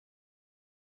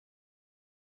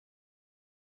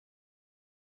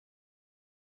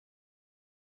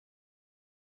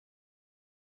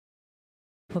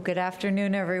Well, good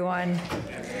afternoon, everyone.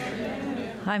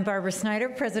 I'm Barbara Snyder,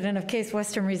 president of Case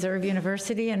Western Reserve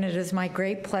University, and it is my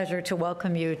great pleasure to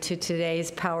welcome you to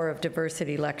today's Power of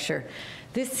Diversity lecture.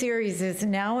 This series is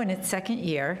now in its second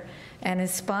year and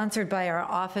is sponsored by our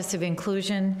Office of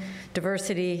Inclusion,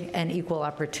 Diversity, and Equal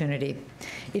Opportunity.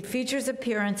 It features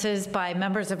appearances by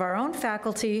members of our own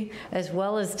faculty as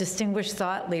well as distinguished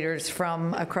thought leaders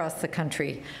from across the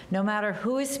country. No matter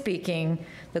who is speaking,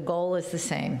 the goal is the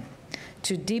same: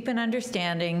 to deepen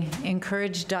understanding,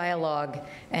 encourage dialogue,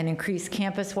 and increase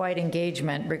campus-wide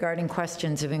engagement regarding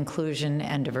questions of inclusion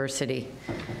and diversity.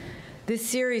 This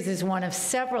series is one of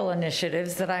several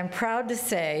initiatives that I'm proud to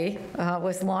say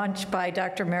was launched by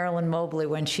Dr. Marilyn Mobley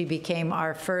when she became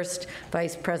our first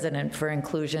Vice President for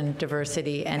Inclusion,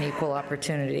 Diversity, and Equal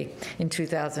Opportunity in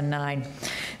 2009.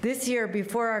 This year,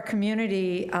 before our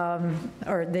community,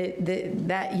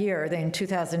 that year, in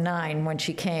 2009, when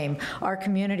she came, our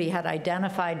community had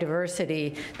identified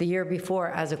diversity the year before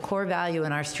as a core value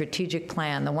in our strategic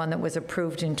plan, the one that was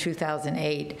approved in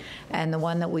 2008, and the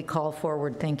one that we call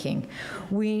forward thinking.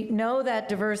 We know that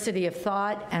diversity of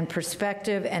thought and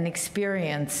perspective and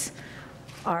experience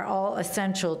are all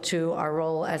essential to our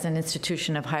role as an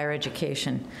institution of higher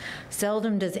education.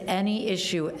 Seldom does any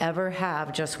issue ever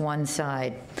have just one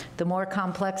side. The more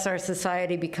complex our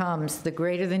society becomes, the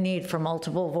greater the need for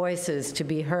multiple voices to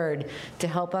be heard to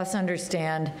help us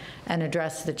understand and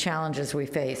address the challenges we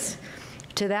face.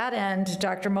 To that end,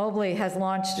 Dr. Mobley has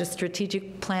launched a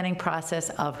strategic planning process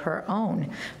of her own,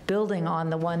 building on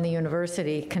the one the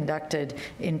university conducted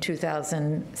in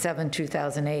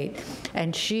 2007-2008.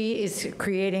 And she is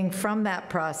creating from that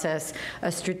process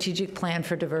a strategic plan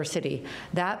for diversity.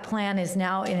 That plan is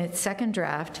now in its second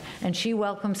draft, and she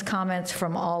welcomes comments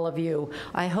from all of you.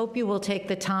 I hope you will take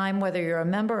the time, whether you're a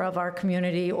member of our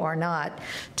community or not,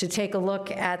 to take a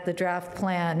look at the draft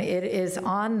plan. It is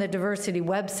on the diversity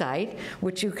website,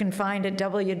 which you can find at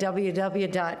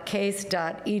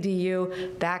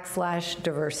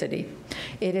www.case.edu/diversity.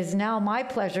 It is now my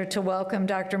pleasure to welcome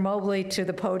Dr. Mobley to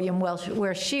the podium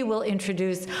where she will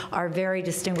introduce our very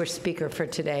distinguished speaker for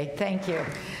today. Thank you.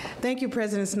 Thank you,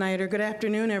 President Snyder. Good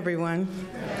afternoon, everyone.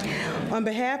 On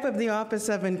behalf of the Office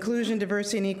of Inclusion,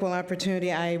 Diversity, and Equal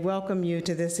Opportunity, I welcome you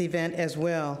to this event as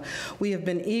well. We have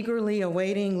been eagerly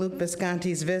awaiting Luke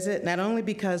Visconti's visit, not only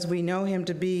because we know him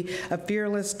to be a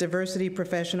fearless diversity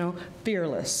professional,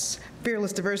 fearless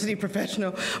diversity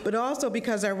professional, but also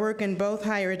because our work in both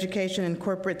higher education and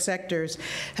corporate sectors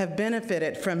have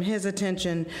benefited from his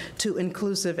attention to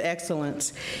inclusive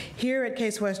excellence. Here at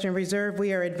Case Western Reserve,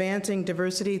 we are advancing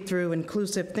diversity through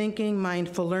inclusive thinking,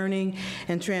 mindful learning,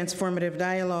 and transformative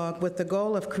dialogue with the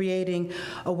goal of creating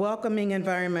a welcoming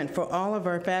environment for all of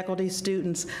our faculty,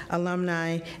 students,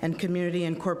 alumni, and community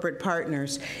and corporate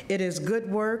partners. It is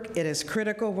good work, it is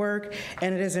critical work,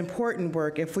 and it is important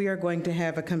work if we are going to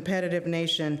have a competitive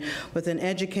nation with an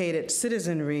educated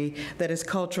citizenry that is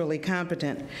culturally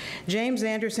competent. James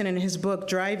Anderson, in his book,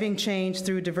 Driving Change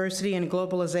Through Diversity and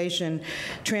Globalization,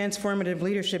 Transformative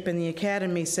Leadership in the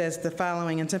Academy, says the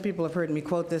following, and some people have heard me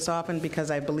quote this often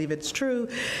because I believe it's true: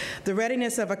 the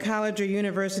readiness of a college or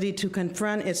university to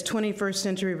confront its 21st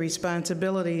century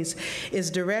responsibilities is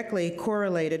directly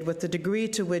correlated with the degree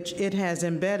to which it has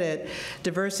embedded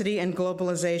diversity and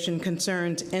globalization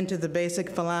concerns into the basic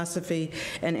philosophy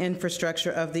and infrastructure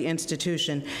of the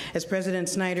institution. As President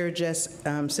Snyder just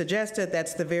suggested,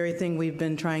 that's the very thing we've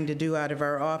been trying to do out of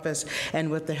our office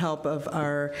and with the help of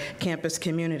our campus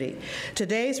community.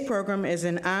 Today's program is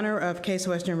in honor of Case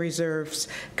Western Reserve's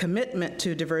commitment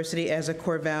to diversity as a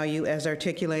core value as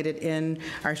articulated in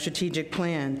our strategic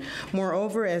plan.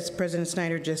 Moreover, as President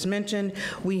Snyder just mentioned,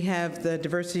 we have the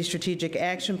Diversity Strategic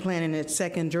Action Plan in its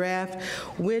second draft,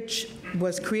 which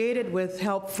was created with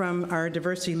help from our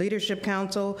Diversity Leadership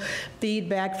Council,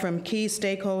 feedback from key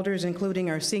stakeholders, including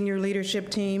our senior leadership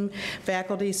team,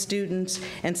 faculty, students,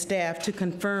 and staff, to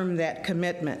confirm that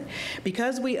commitment.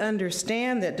 Because we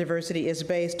understand that diversity is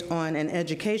based on an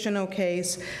educational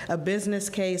case, a business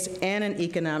case, and an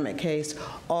economic case,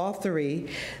 all three,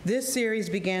 this series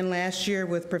began last year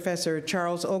with Professor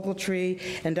Charles Ogletree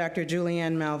and Dr.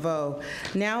 Julianne Malveaux.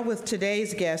 Now, with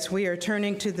today's guests, we are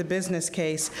turning to the business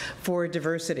case for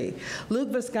diversity. Luke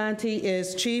Visconti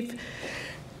is Chief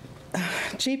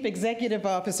Chief Executive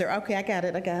Officer, okay, I got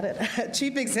it.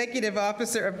 Chief Executive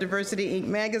Officer of Diversity Inc.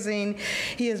 magazine.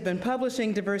 He has been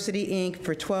publishing Diversity Inc.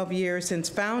 for 12 years since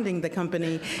founding the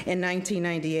company in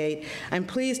 1998. I'm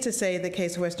pleased to say that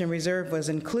Case Western Reserve was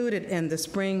included in the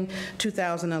spring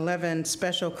 2011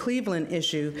 special Cleveland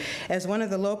issue as one of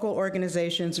the local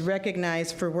organizations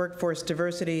recognized for workforce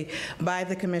diversity by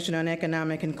the Commission on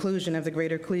Economic Inclusion of the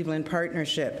Greater Cleveland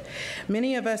Partnership.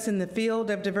 Many of us in the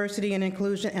field of diversity and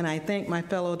inclusion, and I thank my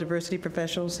fellow diversity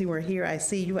professionals who are here, I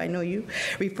see you, I know you,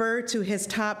 refer to his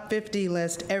top 50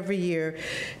 list every year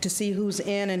to see who's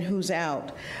in and who's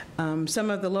out. Some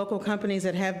of the local companies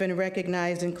that have been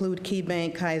recognized include Key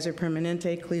Bank, Kaiser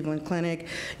Permanente, Cleveland Clinic,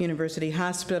 University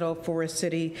Hospital, Forest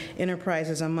City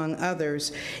Enterprises, among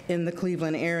others in the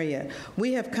Cleveland area.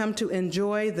 We have come to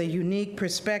enjoy the unique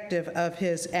perspective of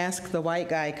his Ask the White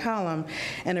Guy column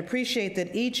and appreciate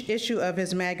that each issue of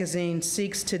his magazine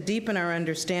seeks to deepen our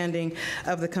understanding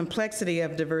of the complexity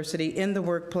of diversity in the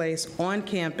workplace, on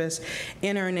campus,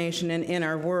 in our nation, and in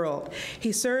our world.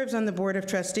 He serves on the Board of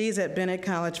Trustees at Bennett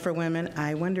College for Women.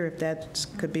 I wonder if that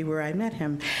could be where I met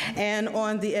him. And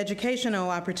on the Educational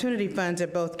Opportunity Funds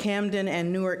at both Camden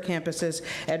and Newark campuses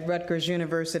at Rutgers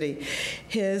University.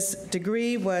 His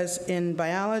degree was in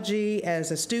biology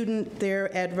as a student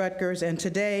there at Rutgers, and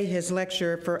today his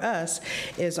lecture for us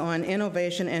is on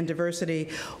innovation and diversity,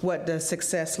 what does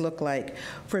success look like?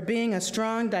 For being a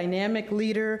strong, dynamic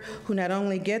leader who not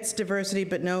only gets diversity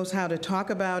but knows how to talk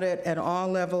about it at all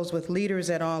levels with leaders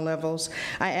at all levels,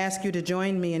 I ask you to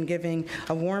join me in giving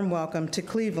a warm welcome to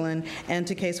Cleveland and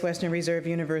to Case Western Reserve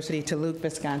University to Luke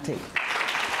Visconti.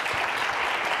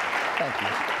 Thank you.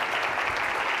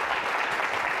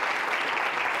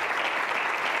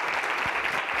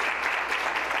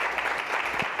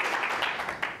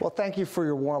 Well, thank you for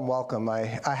your warm welcome. I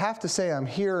have to say I'm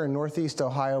here in Northeast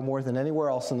Ohio more than anywhere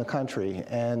else in the country,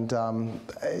 and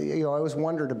I always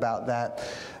wondered about that.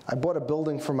 I bought a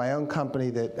building for my own company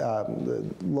that the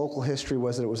local history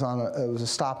was that it was a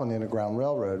stop on the Underground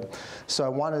Railroad. So I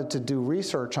wanted to do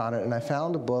research on it, and I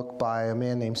found a book by a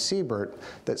man named Siebert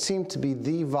that seemed to be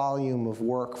the volume of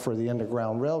work for the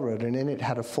Underground Railroad, and in it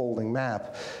had a folding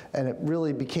map. And it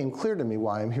really became clear to me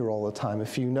why I'm here all the time.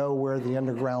 If you know where the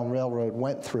Underground Railroad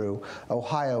went through,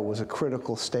 Ohio was a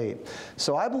critical state.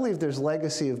 So I believe there's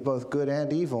legacy of both good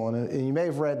and evil, and you may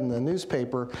have read in the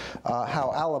newspaper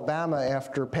how Alabama,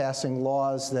 after passing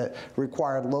laws that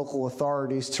required local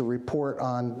authorities to report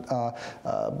on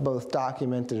both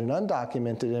documented and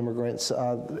undocumented immigrants,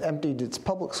 emptied its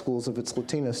public schools of its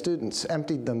Latino students,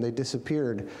 emptied them, they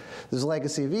disappeared. There's a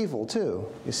legacy of evil too,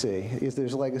 you see.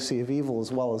 There's a legacy of evil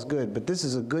as well as good, but this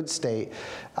is a good state,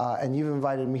 and you've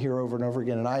invited me here over and over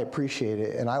again, and I appreciate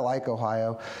it, and I like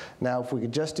Ohio. Now, if we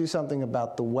could just do something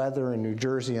about the weather in New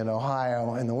Jersey and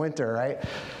Ohio in the winter, right?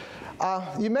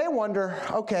 You may wonder,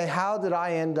 okay, how did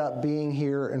I end up being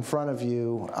here in front of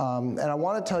you? And I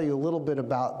want to tell you a little bit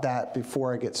about that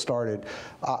before I get started.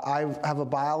 I have a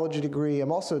biology degree.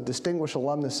 I'm also a distinguished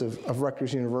alumnus of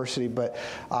Rutgers University, but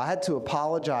I had to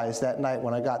apologize that night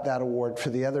when I got that award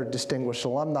for the other distinguished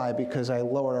alumni because I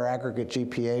lowered our aggregate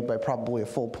GPA by probably a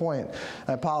full point.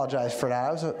 I apologize for that.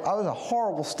 I was a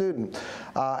horrible student,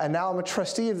 and now I'm a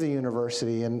trustee of the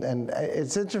university, and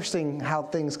it's interesting how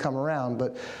things come around,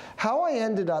 but how I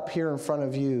ended up here in front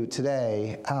of you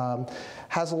today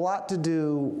has a lot to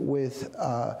do with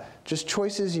just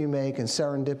choices you make and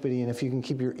serendipity, and if you can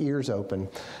keep your ears open.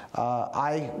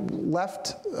 I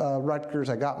left Rutgers,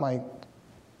 I got my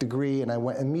degree, and I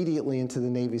went immediately into the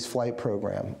Navy's flight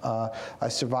program. I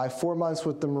survived 4 months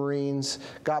with the Marines,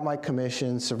 got my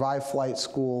commission, survived flight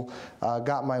school,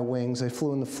 got my wings. I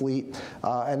flew in the fleet,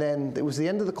 and then it was the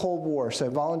end of the Cold War, so I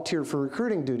volunteered for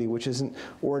recruiting duty, which isn't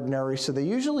ordinary, so they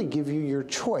usually give you your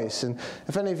choice. And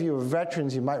if any of you are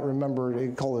veterans, you might remember they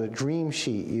call it a dream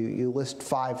sheet. You list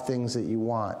 5 things that you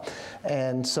want.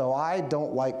 And so I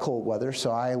don't like cold weather, so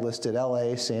I listed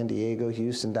LA, San Diego,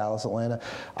 Houston, Dallas, Atlanta.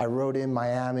 I wrote in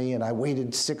Miami, and I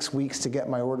waited 6 weeks to get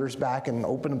my orders back and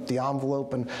open up the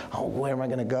envelope and, oh, where am I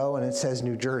going to go? And it says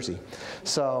New Jersey.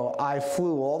 So I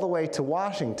flew all the way to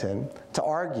Washington to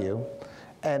argue,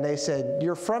 and they said,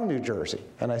 you're from New Jersey?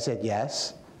 And I said,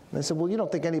 yes. And they said, well, you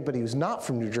don't think anybody who's not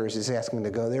from New Jersey is asking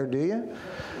to go there, do you?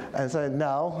 And I said,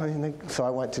 no. So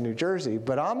I went to New Jersey.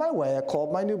 But on my way, I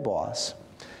called my new boss,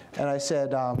 and I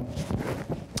said,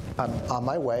 I'm on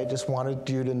my way, just wanted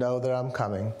you to know that I'm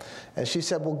coming. And she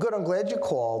said, well, good, I'm glad you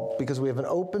called, because we have an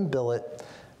open billet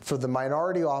for the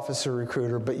minority officer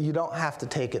recruiter, but you don't have to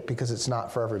take it because it's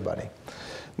not for everybody.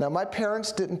 Now, my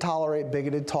parents didn't tolerate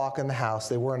bigoted talk in the house.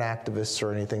 They weren't activists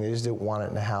or anything. They just didn't want it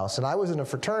in the house. And I was in a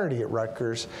fraternity at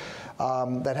Rutgers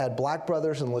that had black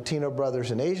brothers and Latino brothers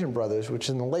and Asian brothers, which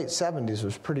in the late 70s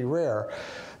was pretty rare.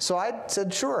 So I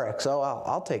said, sure, XO,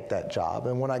 I'll take that job.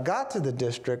 And when I got to the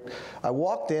district, I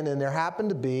walked in, and there happened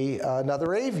to be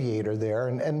another aviator there.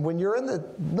 And when you're in the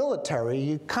military,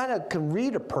 you kind of can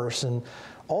read a person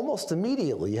almost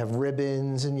immediately. You have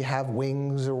ribbons, and you have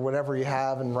wings, or whatever you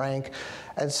have in rank.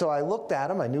 And so I looked at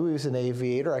him. I knew he was an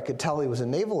aviator. I could tell he was a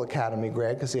Naval Academy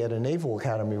grad because he had a Naval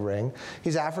Academy ring.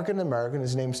 He's African-American.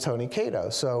 His name's Tony Cato.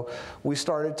 So we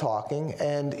started talking,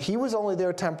 and he was only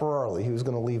there temporarily. He was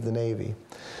going to leave the Navy.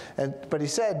 But he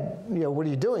said, what are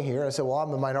you doing here? I said, well,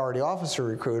 I'm the minority officer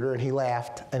recruiter. And he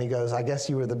laughed, and he goes, I guess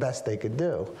you were the best they could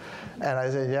do. And I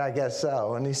said, yeah, I guess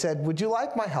so. And he said, would you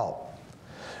like my help?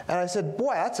 And I said,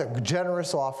 boy, that's a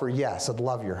generous offer. Yes, I'd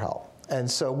love your help. And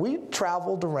so we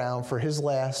traveled around for his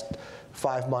last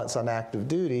 5 months on active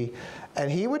duty, and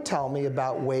he would tell me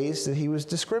about ways that he was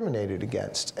discriminated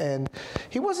against. And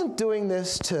he wasn't doing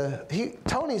this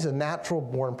Tony's a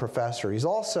natural-born professor. He's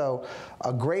also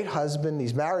a great husband.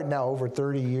 He's married now over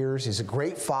 30 years. He's a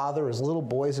great father. His little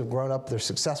boys have grown up. They're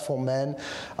successful men.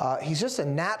 He's just a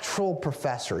natural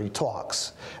professor. He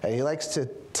talks, and he likes to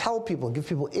tell people and give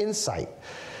people insight.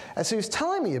 And so he was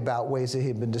telling me about ways that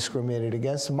he'd been discriminated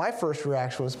against. And my first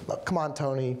reaction was, come on,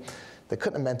 Tony, they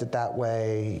couldn't have meant it that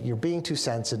way. You're being too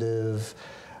sensitive.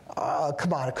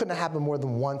 Come on, it couldn't have happened more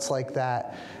than once like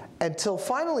that. Until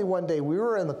finally one day we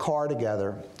were in the car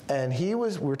together, and we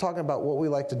were talking about what we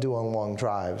like to do on long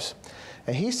drives.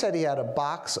 And he said he had a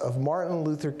box of Martin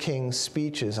Luther King's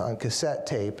speeches on cassette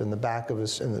tape in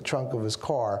the trunk of his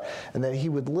car, and that he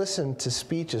would listen to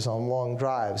speeches on long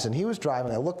drives. And he was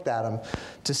driving. I looked at him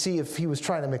to see if he was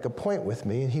trying to make a point with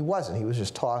me, and he wasn't. He was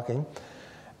just talking.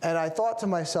 And I thought to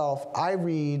myself, I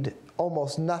read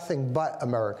almost nothing but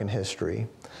American history,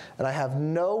 and I have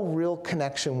no real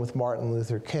connection with Martin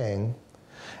Luther King.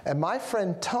 And my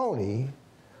friend Tony,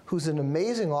 who's an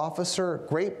amazing officer,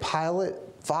 great pilot,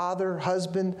 father,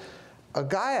 husband, a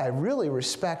guy I really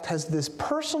respect, has this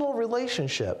personal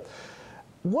relationship.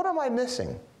 What am I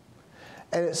missing?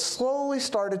 And it slowly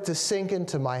started to sink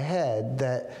into my head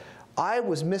that I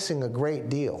was missing a great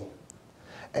deal,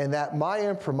 and that my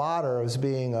imprimatur as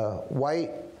being a white,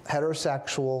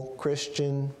 heterosexual,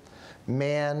 Christian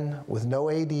man with no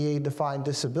ADA-defined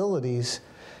disabilities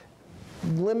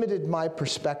limited my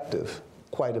perspective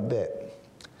quite a bit.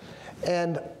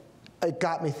 And it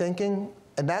got me thinking,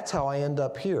 and that's how I end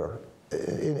up here.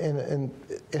 And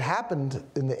it happened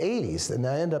in the 80s, and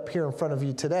I end up here in front of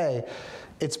you today.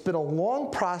 It's been a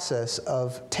long process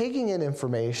of taking in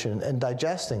information and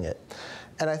digesting it.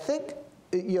 And I think,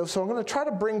 so I'm going to try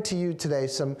to bring to you today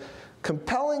some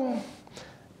compelling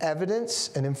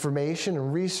evidence and information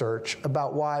and research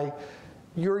about why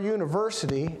your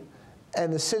university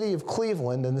and the city of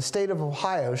Cleveland and the state of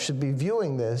Ohio should be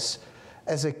viewing this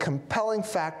as a compelling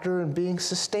factor in being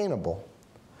sustainable.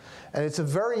 And it's a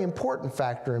very important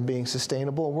factor in being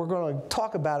sustainable, and we're going to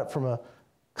talk about it from a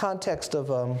context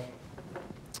of,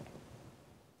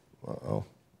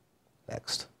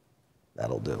 next,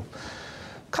 that'll do.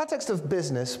 Context of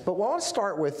business, but I want to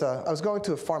start with, I was going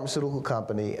to a pharmaceutical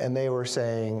company, and they were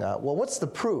saying, well, what's the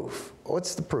proof?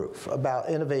 What's the proof about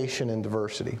innovation and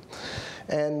diversity?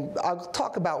 And I'll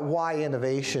talk about why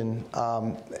innovation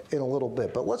in a little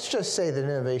bit, but let's just say that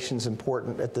innovation is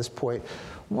important at this point.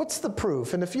 What's the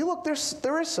proof? And if you look,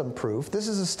 there is some proof. This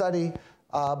is a study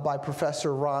by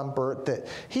Professor Ron Burt that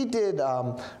he did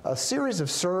a series of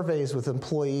surveys with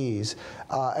employees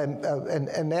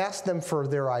and asked them for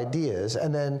their ideas,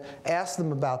 and then asked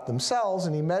them about themselves,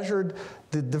 and he measured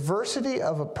the diversity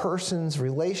of a person's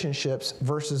relationships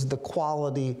versus the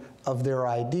quality of their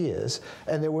ideas,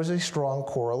 and there was a strong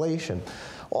correlation.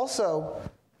 Also,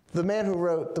 the man who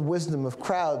wrote The Wisdom of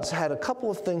Crowds had a couple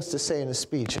of things to say in his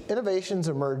speech. Innovations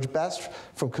emerge best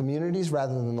from communities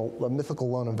rather than a mythical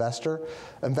lone inventor.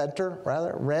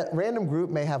 Random group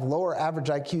may have lower average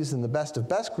IQs than the best of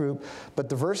best group, but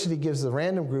diversity gives the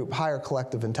random group higher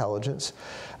collective intelligence.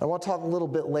 I want to talk a little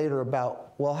bit later about,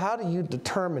 well, how do you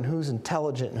determine who's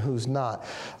intelligent and who's not?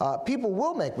 People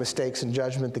will make mistakes in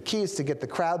judgment. The key is to get the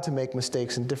crowd to make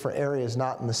mistakes in different areas,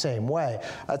 not in the same way.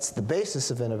 That's the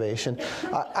basis of innovation.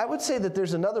 I would say that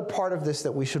there's another part of this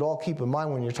that we should all keep in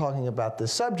mind when you're talking about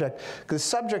this subject, because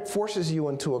subject forces you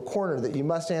into a corner that you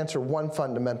must answer one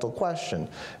fundamental question.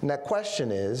 And that question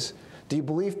is, Do you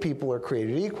believe people are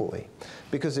created equally?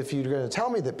 Because if you're going to tell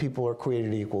me that people are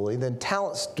created equally, then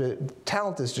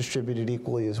talent is distributed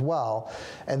equally as well.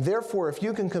 And therefore, if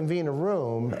you can convene a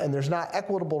room and there's not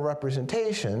equitable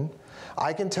representation,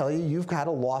 I can tell you you've got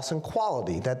a loss in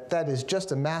quality. That is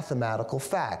just a mathematical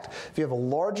fact. If you have a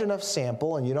large enough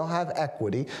sample and you don't have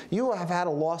equity, you have had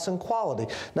a loss in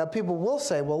quality. Now, people will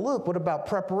say, well, Luke, what about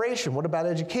preparation? What about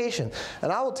education?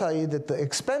 And I will tell you that the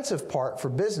expensive part for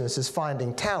business is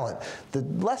finding talent. The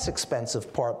less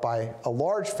expensive part, by a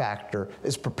large factor,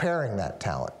 is preparing that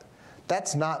talent.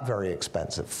 That's not very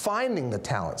expensive. Finding the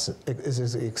talents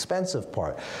is the expensive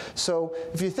part. So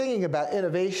if you're thinking about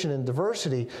innovation and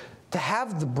diversity, to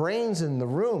have the brains in the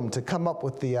room to come up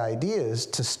with the ideas,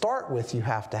 to start with, you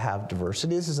have to have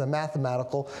diversity. This is a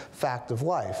mathematical fact of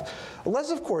life.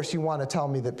 Unless, of course, you want to tell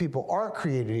me that people aren't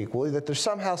created equally, that there's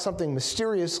somehow something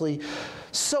mysteriously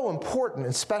so important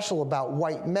and special about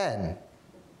white men,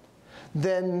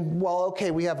 then, well,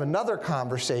 okay, we have another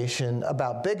conversation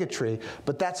about bigotry,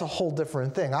 but that's a whole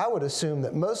different thing. I would assume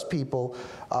that most people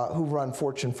who run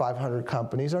Fortune 500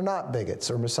 companies are not bigots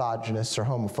or misogynists or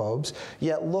homophobes,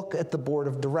 yet look at the board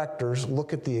of directors,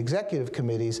 look at the executive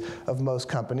committees of most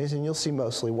companies, and you'll see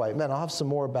mostly white men. I'll have some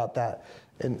more about that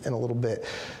in a little bit.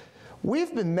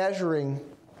 We've been measuring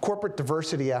corporate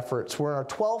diversity efforts. We're in our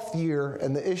 12th year,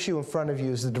 and the issue in front of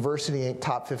you is the Diversity Inc.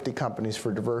 Top 50 Companies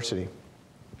for Diversity.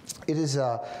 It is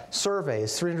a survey,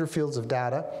 it's 300 fields of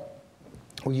data.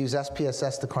 We use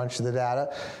SPSS to crunch the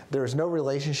data. There is no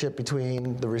relationship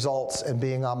between the results and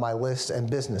being on my list and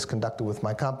business conducted with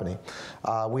my company.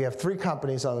 We have 3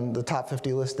 companies on the top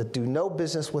 50 list that do no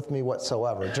business with me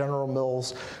whatsoever. General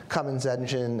Mills, Cummins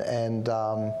Engine, and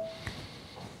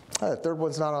the third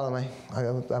one's not on my, I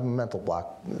have a mental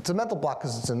block. It's a mental block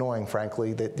because it's annoying,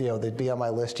 frankly, that they'd be on my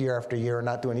list year after year and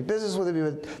not do any business with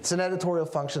me, but it's an editorial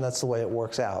function, that's the way it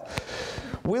works out.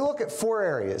 We look at 4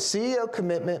 areas: CEO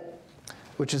commitment,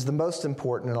 which is the most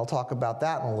important, and I'll talk about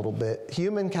that in a little bit,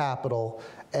 human capital,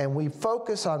 and we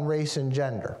focus on race and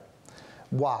gender.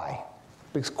 Why?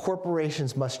 Because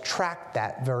corporations must track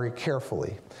that very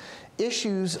carefully.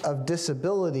 Issues of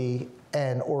disability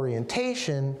and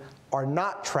orientation are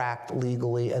not tracked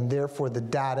legally, and therefore the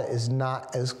data is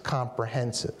not as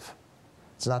comprehensive.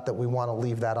 It's not that we want to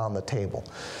leave that on the table.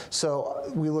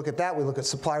 So we look at that, we look at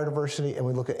supplier diversity, and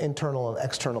we look at internal and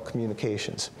external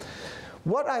communications.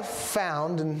 What I've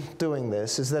found in doing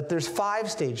this is that there's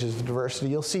 5 stages of diversity.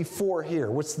 You'll see 4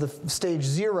 here. What's the stage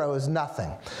 0 is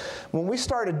nothing. When we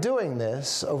started doing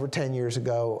this over 10 years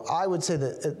ago, I would say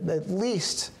that at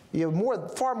least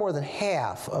far more than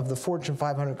half of the Fortune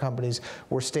 500 companies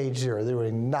were stage 0. They were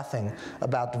nothing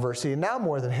about diversity, and now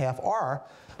more than half are.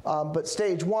 But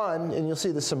stage 1, and you'll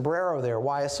see the sombrero there.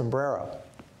 Why a sombrero?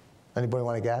 Anybody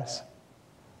want to guess?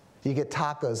 You get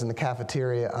tacos in the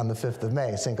cafeteria on the 5th of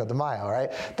May, Cinco de Mayo,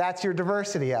 right? That's your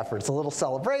diversity effort. It's a little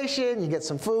celebration, you get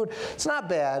some food. It's not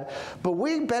bad, but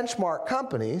we benchmark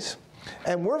companies,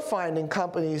 and we're finding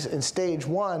companies in stage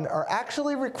 1 are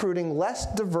actually recruiting less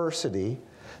diversity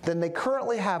than they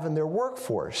currently have in their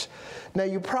workforce. Now,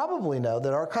 you probably know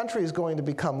that our country is going to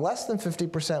become less than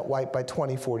 50% white by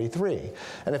 2043.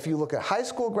 And if you look at high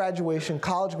school graduation,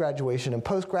 college graduation, and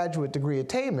postgraduate degree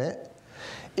attainment,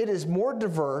 it is more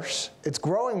diverse, it's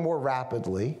growing more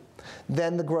rapidly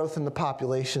than the growth in the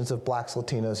populations of blacks,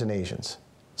 Latinos, and Asians.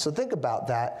 So think about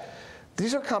that.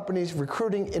 These are companies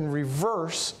recruiting in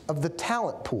reverse of the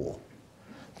talent pool.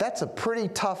 That's a pretty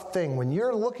tough thing. When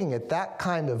you're looking at that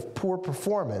kind of poor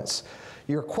performance,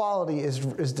 your quality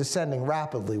is descending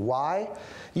rapidly. Why?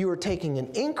 You are taking an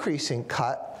increasing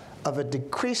cut of a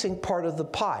decreasing part of the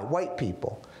pie, white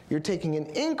people. You're taking an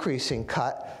increasing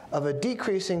cut of a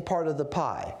decreasing part of the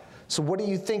pie. So what do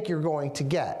you think you're going to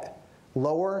get?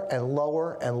 Lower and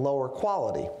lower and lower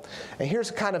quality. And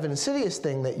here's kind of an insidious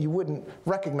thing that you wouldn't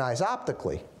recognize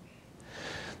optically.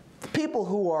 The people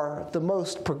who are the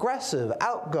most progressive,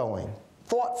 outgoing,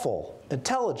 thoughtful,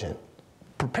 intelligent,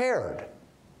 prepared,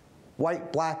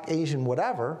 white, black, Asian,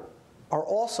 whatever, are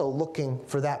also looking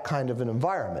for that kind of an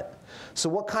environment. So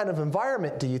what kind of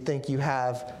environment do you think you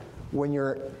have when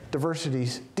your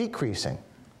diversity's decreasing?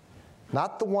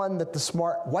 Not the one that the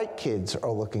smart white kids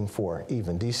are looking for,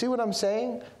 even. Do you see what I'm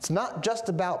saying? It's not just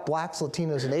about blacks,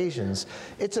 Latinos, and Asians.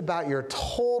 It's about your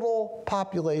total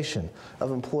population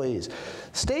of employees.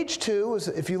 Stage 2 is,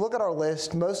 if you look at our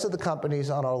list, most of the companies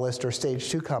on our list are stage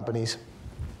 2 companies.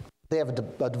 They have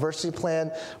a diversity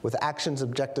plan with actions,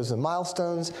 objectives, and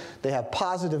milestones. They have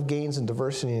positive gains in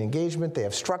diversity and engagement. They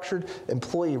have structured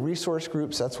employee resource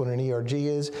groups, that's what an ERG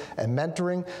is, and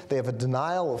mentoring. They have a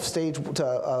denial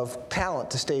of talent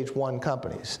to stage 1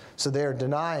 companies. So they're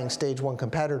denying stage 1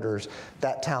 competitors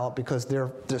that talent because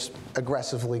they're just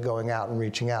aggressively going out and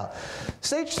reaching out.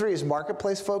 Stage 3 is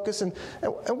marketplace focus. And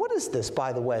what is this,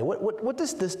 by the way? What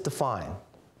does this define?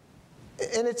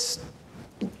 In its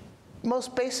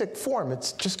most basic form,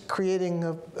 it's just creating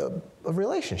a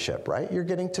relationship, right? You're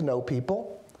getting to know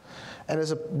people. And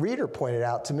as a reader pointed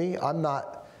out to me, I'm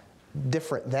not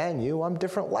different than you, I'm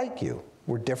different like you.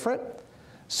 We're different.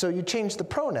 So you change the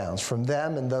pronouns from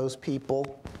them and those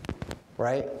people,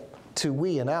 right, to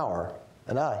we and our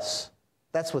and us.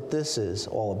 That's what this is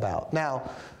all about. Now,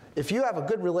 if you have a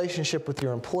good relationship with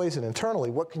your employees and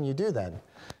internally, what can you do then?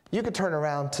 You could turn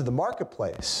around to the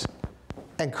marketplace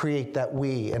and create that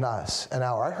we and us and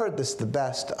our. I heard this the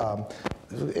best,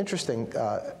 interesting,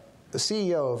 the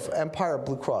CEO of Empire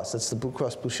Blue Cross, that's the Blue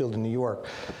Cross Blue Shield in New York,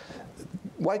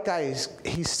 white guy, he's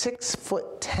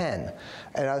 6'10",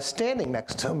 and I was standing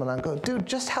next to him and I go, dude,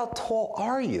 just how tall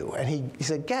are you? And he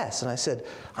said, guess, and I said,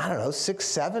 I don't know,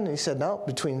 6'7", and he said, no,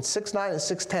 between 6'9" and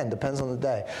 6'10", depends on the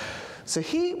day. So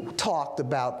he talked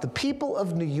about the people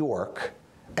of New York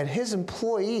and his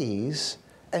employees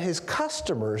and his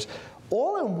customers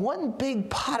all in one big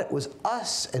pot. It was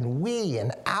us and we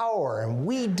and our, and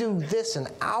we do this and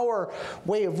our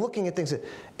way of looking at things.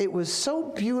 It was so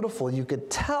beautiful. You could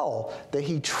tell that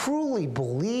he truly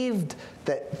believed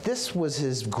that this was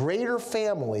his greater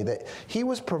family, that he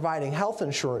was providing health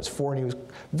insurance for, and he was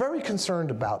very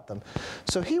concerned about them.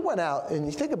 So he went out, and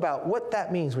you think about what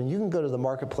that means when you can go to the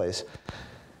marketplace.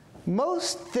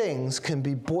 Most things can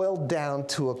be boiled down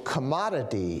to a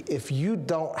commodity if you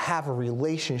don't have a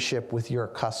relationship with your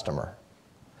customer.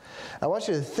 I want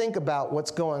you to think about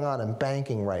what's going on in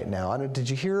banking right now. Did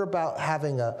you hear about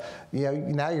having now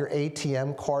your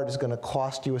ATM card is going to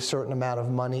cost you a certain amount of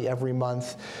money every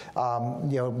month?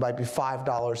 It might be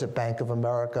 $5 at Bank of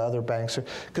America, other banks,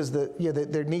 because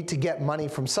they need to get money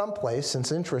from someplace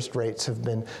since interest rates have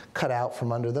been cut out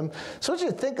from under them. So I want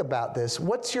you to think about this.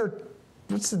 What's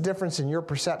the difference in your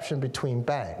perception between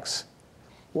banks?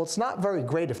 Well, it's not very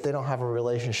great if they don't have a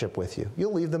relationship with you.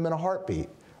 You'll leave them in a heartbeat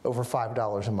over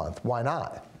 $5 a month. Why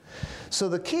not? So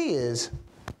the key is,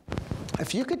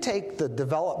 if you could take the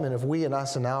development of we and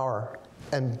us and our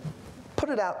and put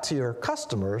it out to your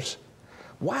customers,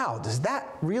 wow, does that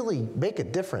really make a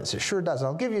difference? It sure does. And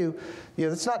I'll give you,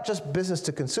 it's not just business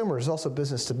to consumer, it's also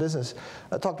business to business.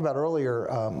 I talked about earlier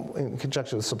in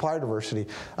conjunction with supplier diversity.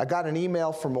 I got an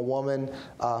email from a woman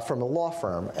from a law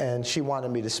firm, and she wanted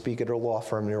me to speak at her law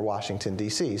firm near Washington,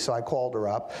 D.C. So I called her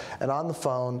up, and on the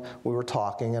phone, we were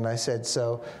talking, and I said,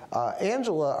 so,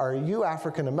 Angela, are you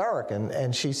African American?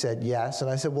 And she said, yes. And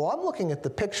I said, well, I'm looking at the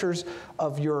pictures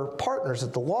of your partners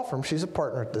at the law firm. She's a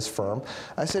partner at this firm.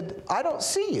 I said, I don't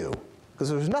see you, because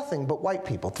there's nothing but white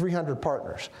people, 300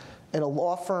 partners, in a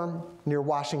law firm near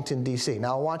Washington, D.C.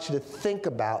 Now, I want you to think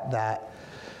about that,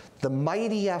 the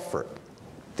mighty effort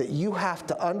that you have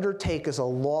to undertake as a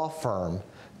law firm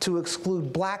to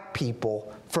exclude black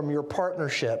people from your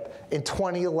partnership in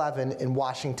 2011 in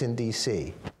Washington,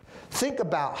 D.C. Think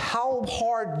about how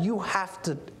hard you have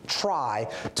to try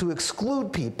to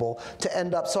exclude people to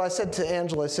end up. So I said to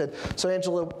Angela, so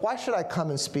Angela, why should I come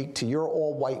and speak to your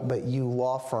all-white but you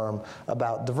law firm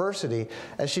about diversity?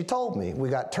 And she told me, we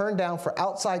got turned down for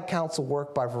outside counsel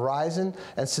work by Verizon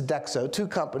and Sodexo, 2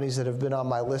 companies that have been on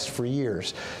my list for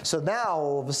years. So now,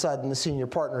 all of a sudden, the senior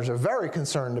partners are very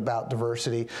concerned about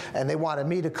diversity, and they wanted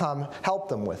me to come help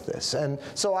them with this. And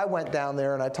so I went down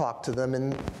there and I talked to them,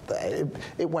 and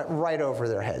it went right over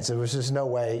their heads. There was just no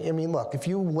way. I mean, look, if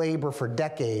you labor for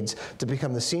decades to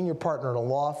become the senior partner at a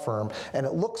law firm, and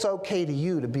it looks okay to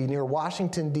you to be near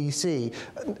Washington, D.C.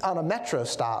 on a metro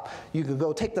stop, you could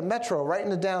go take the metro right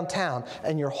into downtown,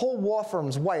 and your whole law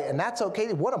firm's white, and that's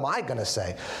okay. What am I going to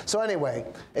say? So anyway,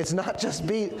 it's not just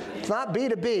it's not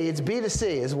B2B, it's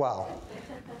B2C as well.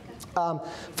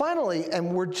 Finally,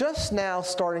 and we're just now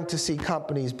starting to see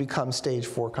companies become stage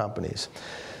 4 companies.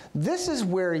 This is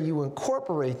where you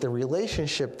incorporate the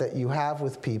relationship that you have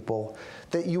with people,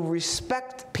 that you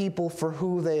respect people for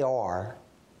who they are,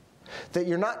 that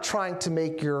you're not trying to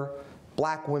make your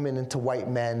black women into white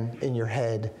men in your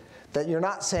head, that you're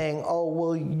not saying, oh,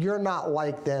 well, you're not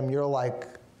like them, you're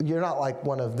not like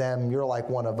one of them, you're like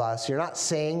one of us. You're not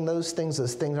saying those things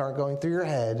aren't going through your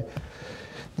head.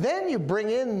 Then you bring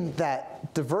in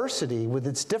that diversity with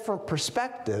its different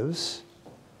perspectives,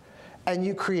 and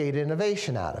you create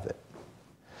innovation out of it.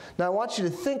 Now, I want you to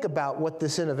think about what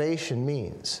this innovation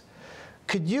means.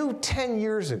 Could you 10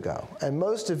 years ago, and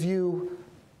most of you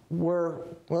were,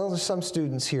 well, there's some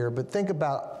students here, but think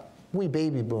about we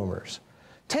baby boomers.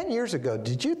 10 years ago,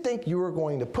 did you think you were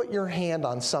going to put your hand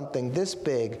on something this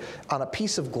big, on a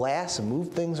piece of glass, and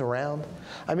move things around?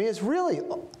 I mean, it's really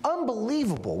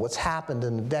unbelievable what's happened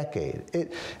in a decade.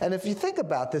 And if you think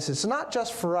about this, it's not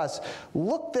just for us.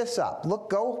 Look this up.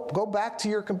 Go back to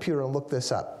your computer and look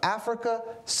this up. Africa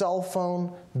cell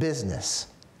phone business.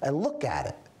 And look at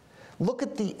it. Look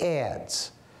at the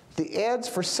ads. The ads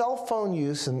for cell phone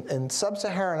use in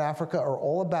sub-Saharan Africa are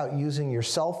all about using your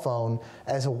cell phone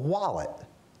as a wallet.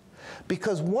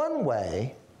 Because one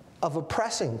way of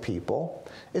oppressing people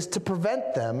is to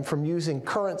prevent them from using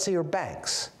currency or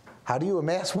banks. How do you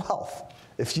amass wealth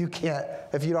if you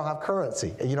don't have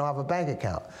currency and you don't have a bank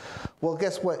account? Well,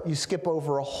 guess what? You skip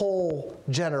over a whole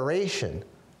generation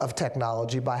of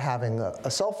technology by having a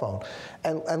cell phone.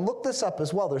 And look this up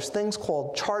as well. There's things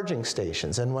called charging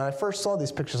stations. And when I first saw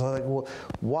these pictures, I was like, well,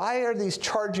 why are these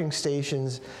charging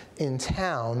stations in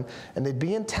town? And they'd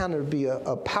be in town, there'd be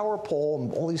a power pole,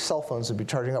 and all these cell phones would be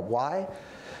charging up. Why?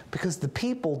 Because the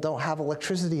people don't have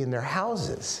electricity in their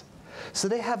houses. So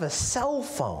they have a cell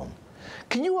phone.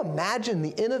 Can you imagine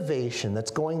the innovation that's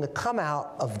going to come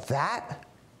out of that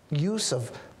use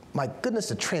of, my goodness,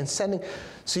 the transcending?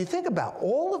 So you think about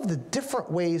all of the different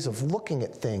ways of looking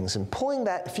at things and pulling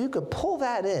that, if you could pull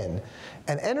that in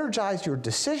and energize your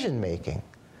decision making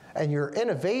and your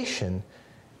innovation,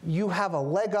 you have a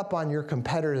leg up on your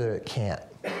competitor that can't.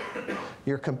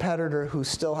 Your competitor who's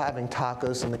still having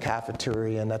tacos in the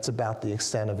cafeteria, and that's about the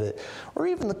extent of it. Or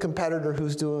even the competitor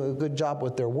who's doing a good job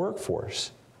with their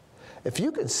workforce. If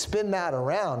you could spin that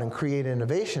around and create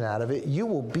innovation out of it, you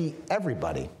will beat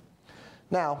everybody.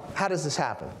 Now, how does this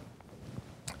happen?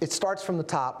 It starts from the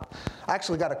top. I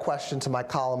actually got a question to my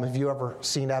column. Have you ever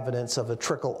seen evidence of a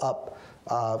trickle up,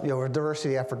 a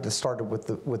diversity effort that started with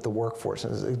the workforce?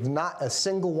 And not a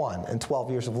single one in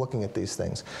 12 years of looking at these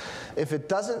things. If it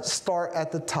doesn't start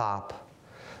at the top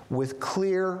with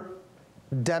clear,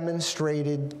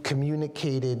 demonstrated,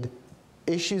 communicated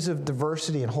issues of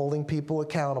diversity and holding people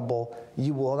accountable,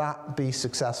 you will not be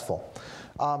successful.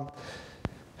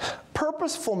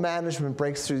 Purposeful management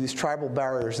breaks through these tribal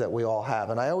barriers that we all have.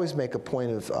 And I always make a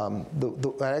point of,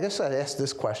 I guess I'd ask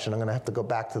this question. I'm going to have to go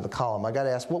back to the column. I got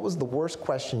to ask, what was the worst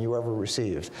question you ever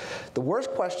received? The worst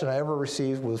question I ever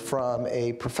received was from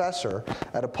a professor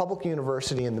at a public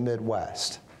university in the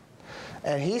Midwest.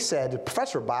 And he said, a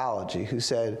professor of biology, who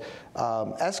said,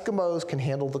 Eskimos can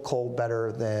handle the cold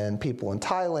better than people in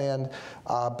Thailand.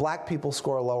 Black people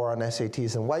score lower on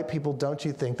SATs than white people. Don't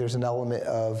you think there's an element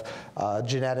of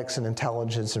genetics and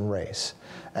intelligence and race?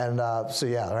 And so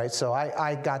yeah, right? So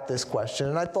I got this question,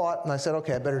 and I thought, and I said,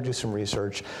 okay, I better do some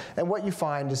research. And what you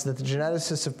find is that the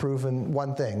geneticists have proven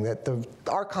one thing, that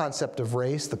our concept of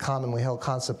race, the commonly held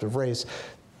concept of race,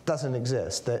 doesn't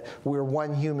exist, that we're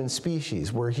one human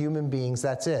species, we're human beings,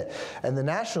 that's it. And the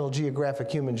National Geographic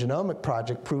Human Genomic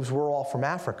Project proves we're all from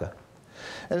Africa.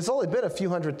 And it's only been a few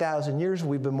 100,000 years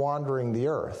we've been wandering the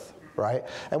earth, right?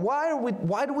 And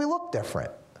why do we look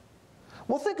different?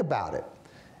 Well, think about it.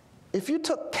 If you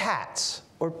took cats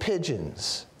or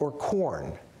pigeons or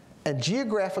corn and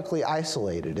geographically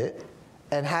isolated it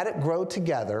and had it grow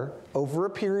together over a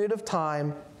period of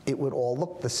time, it would all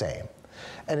look the same.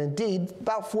 And indeed,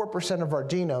 about 4% of our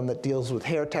genome that deals with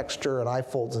hair texture and eye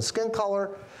folds and skin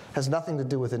color has nothing to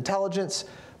do with intelligence,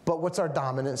 but what's our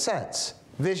dominant sense?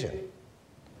 Vision.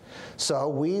 So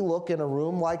we look in a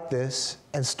room like this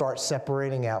and start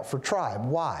separating out for tribe.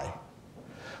 Why?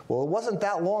 Well, it wasn't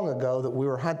that long ago that we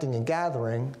were hunting and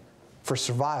gathering for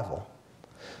survival.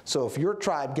 So if your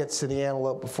tribe gets to the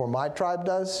antelope before my tribe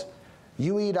does,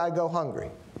 you eat, I go hungry.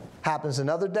 Happens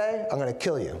another day, I'm going to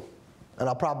kill you. And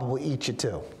I'll probably eat you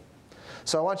too.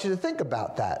 So I want you to think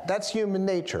about that. That's human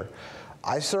nature.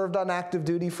 I served on active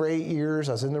duty for 8 years.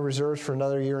 I was in the reserves for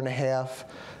another 1.5 years.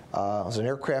 I was an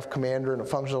aircraft commander and a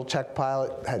functional check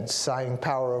pilot, had signing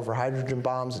power over hydrogen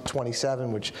bombs at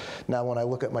 27, which now when I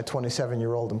look at my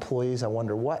 27-year-old employees, I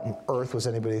wonder what on earth was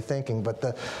anybody thinking. But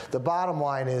the bottom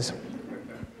line is,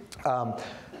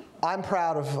 I'm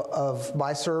proud of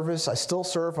my service. I still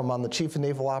serve. I'm on the Chief of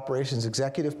Naval Operations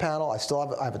Executive Panel. I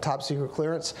have a top secret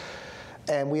clearance.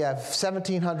 And we have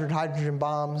 1,700 hydrogen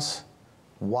bombs.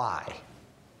 Why?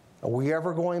 Are we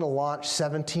ever going to launch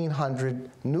 1,700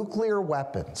 nuclear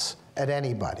weapons at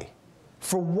anybody?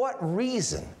 For what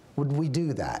reason would we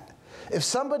do that? If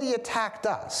somebody attacked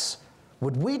us,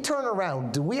 would we turn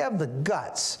around? Do we have the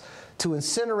guts to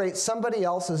incinerate somebody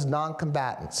else's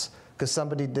non-combatants because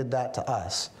somebody did that to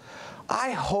us?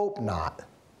 I hope not.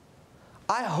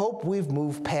 I hope we've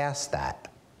moved past that.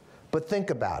 But think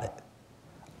about it.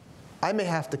 I may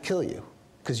have to kill you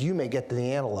because you may get the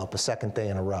antelope a second day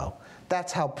in a row.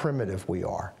 That's how primitive we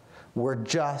are. We're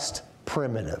just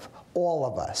primitive, all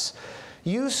of us.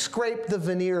 You scrape the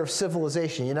veneer of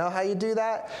civilization. You know how you do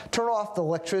that? Turn off the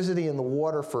electricity and the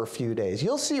water for a few days.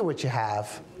 You'll see what you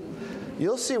have.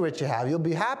 You'll see what you have. You'll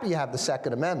be happy you have the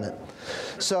Second Amendment.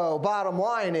 So bottom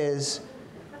line is,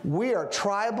 we are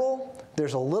tribal.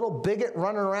 There's a little bigot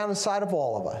running around inside of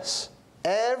all of us.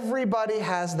 Everybody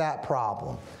has that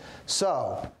problem.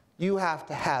 So you have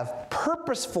to have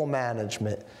purposeful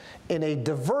management in a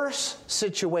diverse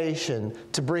situation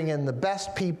to bring in the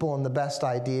best people and the best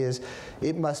ideas.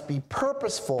 It must be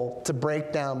purposeful to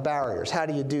break down barriers. How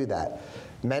do you do that?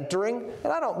 Mentoring,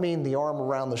 and I don't mean the arm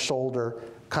around the shoulder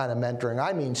kind of mentoring.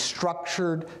 I mean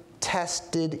structured,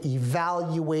 tested,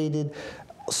 evaluated,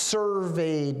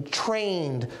 surveyed,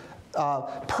 trained,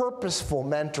 purposeful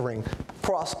mentoring,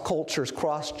 cross cultures,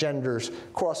 cross genders,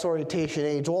 cross orientation,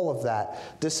 age, all of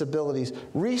that, disabilities,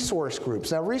 resource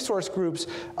groups. Now, resource groups,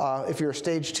 if you're a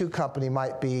stage 2 company,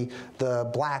 might be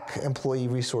the Black Employee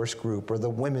Resource Group or the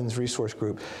Women's Resource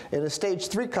Group. In a stage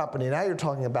 3 company, now you're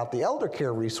talking about the Elder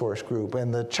Care Resource Group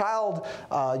and the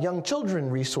Young Children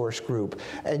Resource Group,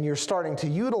 and you're starting to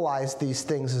utilize these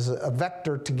things as a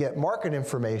vector to get market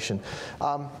information.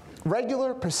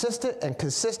 Regular, persistent, and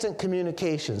consistent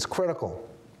communications, critical,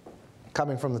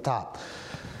 coming from the top.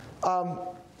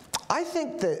 I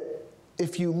think that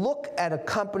if you look at a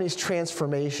company's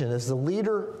transformation as the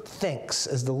leader thinks,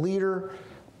 as the leader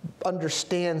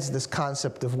understands this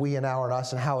concept of we and our and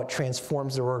us and how it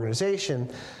transforms their organization,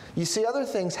 you see other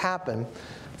things happen.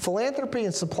 Philanthropy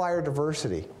and supplier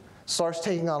diversity starts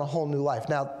taking on a whole new life.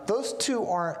 Now, those two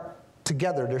aren't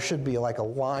together. There should be like a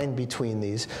line between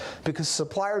these, because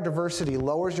supplier diversity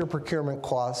lowers your procurement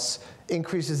costs,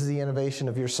 increases the innovation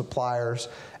of your suppliers,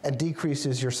 and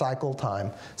decreases your cycle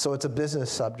time. So it's a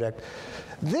business subject.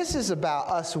 This is about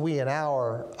us, we, and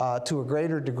our to a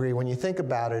greater degree. When you think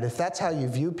about it, if that's how you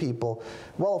view people,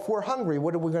 well, if we're hungry,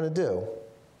 what are we going to do?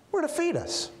 We're going to feed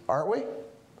us, aren't we?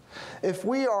 If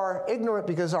we are ignorant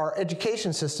because our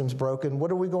education system's broken,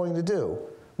 what are we going to do?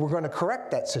 We're going to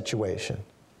correct that situation.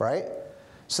 Right?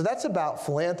 So that's about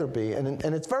philanthropy, and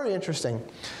it's very interesting.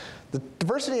 The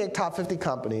Diversity Inc. top 50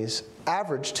 companies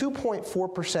average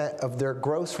 2.4% of their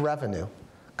gross revenue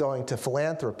going to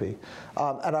philanthropy.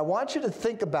 And I want you to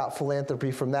think about philanthropy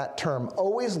from that term.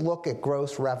 Always look at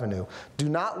gross revenue. Do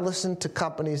not listen to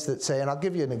companies that say, and I'll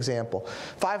give you an example,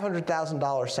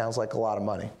 $500,000 sounds like a lot of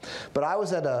money. But I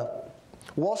was at a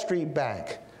Wall Street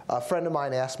bank. A friend of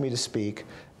mine asked me to speak,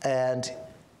 and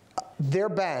their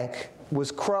bank was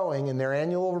crowing in their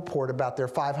annual report about their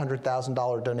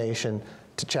 $500,000 donation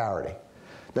to charity.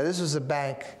 Now, this was a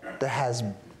bank that has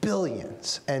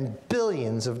billions and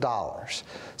billions of dollars.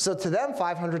 So to them,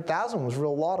 $500,000 was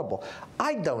real laudable.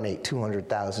 I donate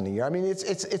 $200,000 a year. I mean,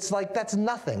 it's like that's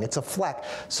nothing. It's a fleck.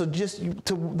 So just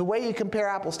the way you compare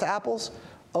apples to apples,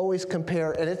 always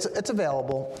compare, and it's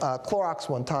available. Clorox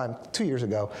one time, 2 years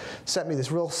ago, sent me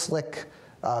this real slick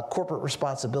corporate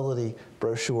responsibility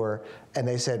brochure, and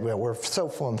they said, well, we're so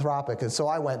philanthropic. And so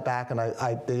I went back, and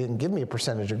they didn't give me a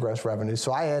percentage of gross revenue,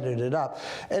 so I added it up.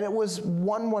 And it was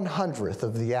 1/100th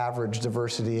of the average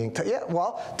Diversity Inc. Yeah,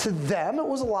 well, to them, it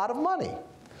was a lot of money.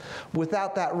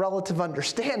 Without that relative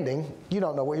understanding, you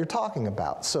don't know what you're talking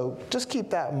about. So just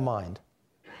keep that in mind.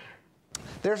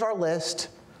 There's our list.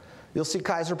 You'll see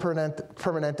Kaiser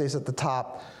Permanente's at the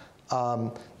top.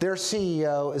 Their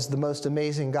CEO is the most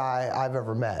amazing guy I've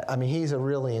ever met. I mean, he's a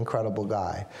really incredible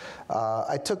guy.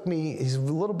 He's a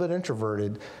little bit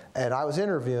introverted, and I was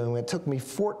interviewing him. It took me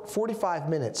 45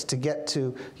 minutes to get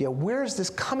to, where is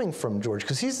this coming from, George?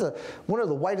 Because he's one of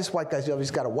the whitest white guys. He's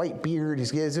got a white beard.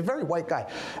 He's a very white guy.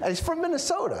 And he's from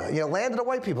Minnesota, land of the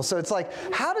white people. So it's like,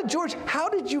 how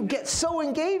did you get so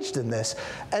engaged in this?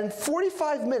 And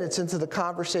 45 minutes into the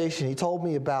conversation, he told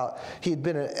me about, he had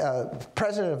been a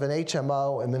president of an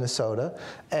HMO in Minnesota,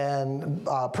 and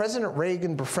President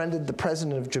Reagan befriended the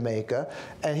president of Jamaica,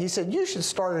 and he said, you should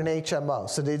start an HMO.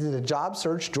 So they did a job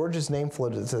search. George's name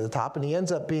floated to the top, and he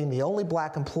ends up being the only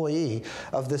black employee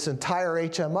of this entire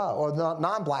HMO, or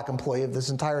non-black employee of this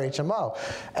entire HMO.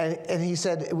 And he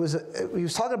said he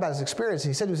was talking about his experience.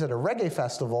 He said he was at a reggae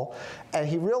festival, and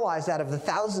he realized out of the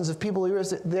thousands of people he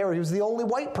was there, he was the only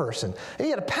white person. And he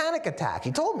had a panic attack.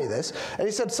 He told me this, and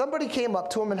he said somebody came up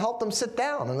to him and helped him sit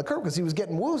down on the curb because he was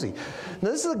getting woozy.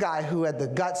 Now, this is a guy who had the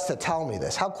guts to tell me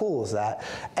this. How cool is that?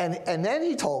 And then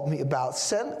he told me about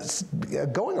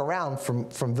going around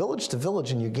from from village to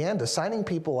village in Uganda, signing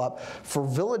people up for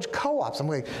village co-ops. I'm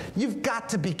like, you've got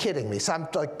to be kidding me. So I'm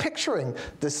like picturing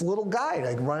this little guy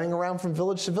like running around from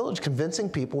village to village, convincing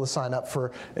people to sign up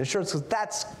for insurance, because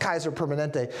that's Kaiser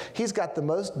Permanente. He's got the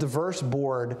most diverse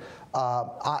board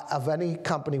of any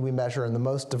company we measure, and the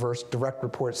most diverse direct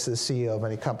reports to the CEO of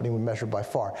any company we measure by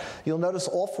far. You'll notice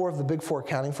all 4 of the big 4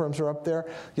 accounting firms are up there.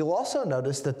 You'll also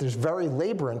notice that there's very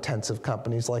labor-intensive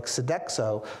companies like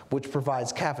Sodexo, which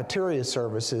provides cafeteria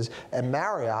services, and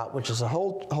Marriott, which is a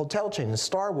whole hotel chain, and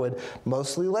Starwood,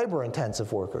 mostly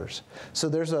labor-intensive workers. So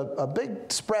there's a big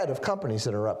spread of companies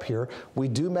that are up here. We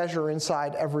do measure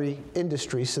inside every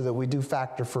industry so that we do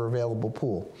factor for available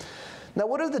pool. Now,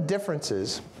 what are the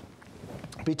differences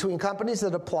between companies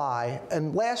that apply?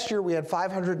 And last year we had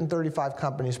 535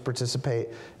 companies participate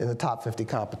in the top 50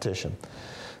 competition.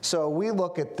 So we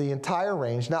look at the entire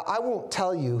range. Now, I won't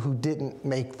tell you who didn't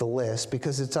make the list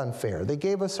because it's unfair. They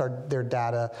gave us their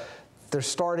data. They're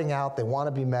starting out. They want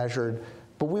to be measured.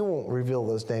 But we won't reveal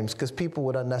those names because people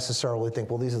would unnecessarily think,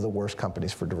 well, these are the worst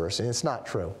companies for diversity. It's not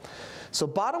true. So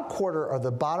bottom quarter are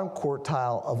the bottom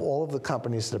quartile of all of the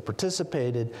companies that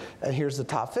participated, and here's the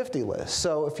top 50 list.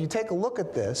 So if you take a look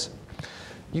at this,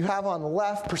 you have on the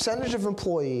left percentage of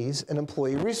employees and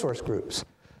employee resource groups.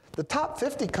 The top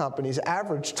 50 companies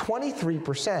average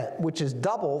 23%, which is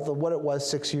double what it was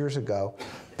 6 years ago.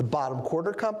 The bottom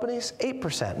quarter companies,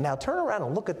 8%. Now turn around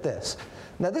and look at this.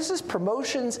 Now this is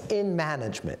promotions in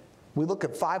management. We look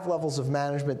at 5 levels of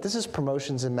management. This is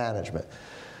promotions in management.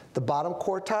 The bottom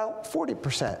quartile,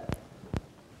 40%.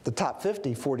 The top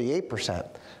 50, 48%.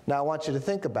 Now I want you to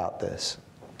think about this.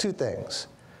 2 things.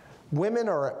 Women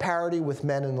are at parity with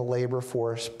men in the labor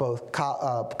force, both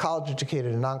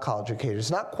college-educated and non-college educated.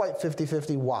 It's not quite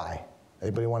 50-50. Why?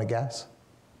 Anybody want to guess?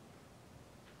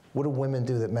 What do women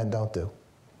do that men don't do?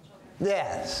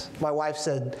 Yes. My wife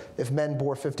said if men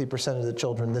bore 50% of the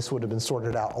children, this would have been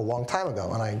sorted out a long time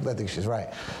ago, and I think she's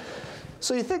right.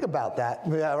 So you think about that.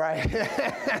 Yeah, right?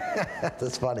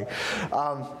 That's funny.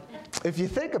 If you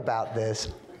think about this,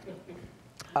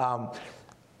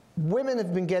 women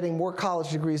have been getting more college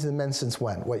degrees than men since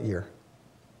when? What year?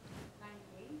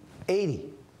 80.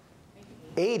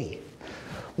 80.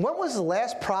 When was the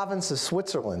last province of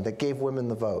Switzerland that gave women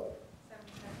the vote?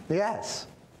 Yes.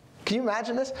 Can you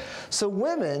imagine this? So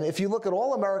women, if you look at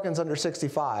all Americans under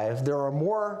 65, there are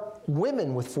more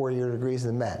women with 4-year degrees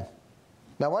than men.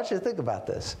 Now I want you to think about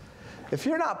this. If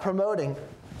you're not promoting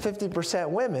 50%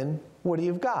 women, what do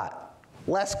you've got?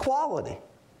 Less quality.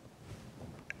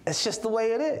 It's just the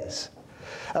way it is.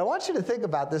 And I want you to think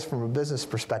about this from a business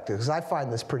perspective, because I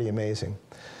find this pretty amazing.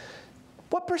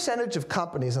 What percentage of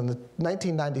companies on the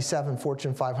 1997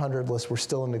 Fortune 500 list were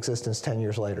still in existence 10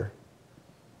 years later?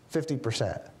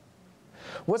 50%.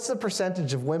 What's the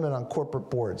percentage of women on corporate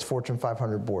boards, Fortune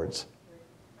 500 boards?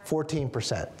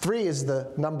 14%. 3 is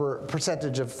the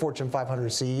percentage of Fortune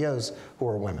 500 CEOs who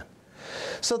are women.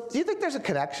 So do you think there's a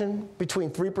connection between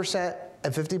 3%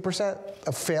 and 50%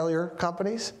 of failure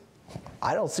companies?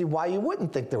 I don't see why you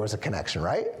wouldn't think there was a connection,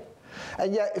 right?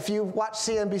 And yet, if you watch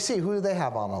CNBC, who do they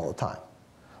have on all the time?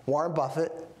 Warren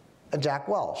Buffett and Jack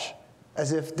Welch,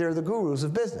 as if they're the gurus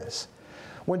of business.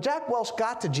 When Jack Welch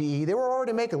got to GE, they were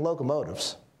already making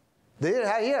locomotives. He didn't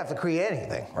have to create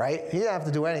anything, right? He didn't have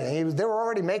to do anything. They were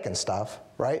already making stuff,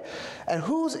 right? And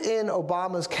who's in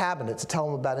Obama's cabinet to tell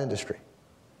him about industry?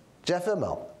 Jeff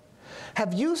Immelt.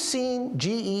 Have you seen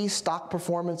GE stock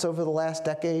performance over the last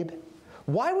decade?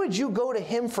 Why would you go to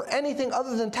him for anything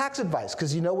other than tax advice?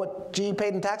 Because you know what GE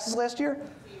paid in taxes last year?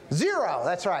 0.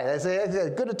 That's right.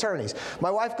 Good attorneys. My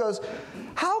wife goes,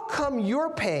 how come you're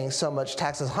paying so much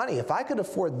taxes? Honey, if I could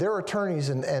afford their attorneys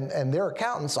and their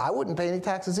accountants, I wouldn't pay any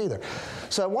taxes either.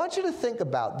 So I want you to think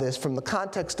about this from the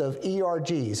context of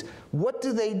ERGs. What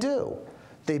do?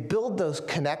 They build those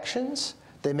connections.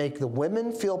 They make the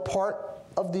women feel part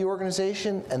of the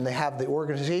organization, and they have the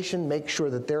organization make sure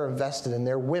that they're invested in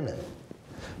their women,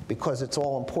 because it's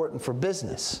all important for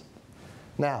business.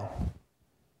 Now,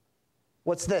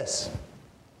 what's this?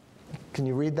 Can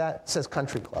you read that? It says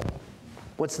country club.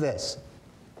 What's this?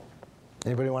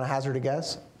 Anybody want to hazard a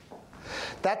guess?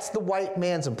 That's the white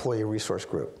man's employee resource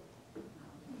group.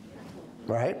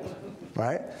 Right?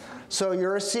 Right? So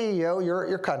you're a CEO, you're at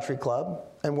your country club,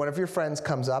 and one of your friends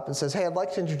comes up and says, hey, I'd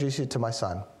like to introduce you to my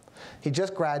son. He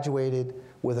just graduated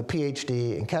with a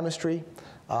PhD in chemistry.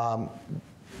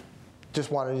 Just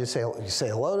wanted you to say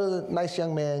hello to the nice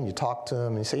young man, you talk to him,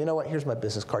 and you say, you know what, here's my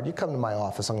business card. You come to my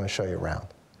office, I'm going to show you around.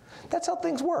 That's how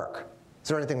things work. Is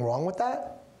there anything wrong with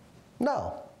that?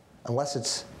 No, unless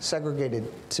it's segregated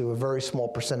to a very small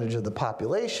percentage of the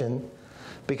population.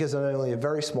 because only a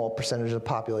very small percentage of the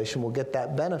population will get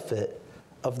that benefit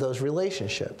of those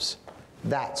relationships.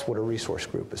 That's what a resource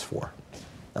group is for,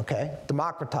 okay?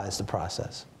 Democratize the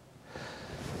process.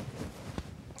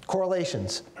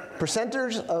 Correlations.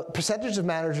 Percentage of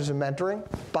managers in mentoring,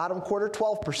 bottom quarter,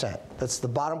 12%. That's the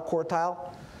bottom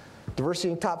quartile.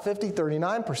 Diversity in top 50,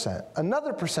 39%.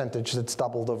 Another percentage that's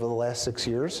doubled over the last 6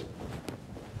 years.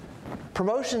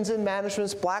 Promotions in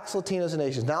managements, blacks, Latinos, and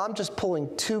Asians. Now I'm just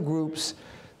pulling two groups.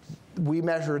 We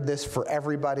measured this for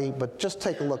everybody, but just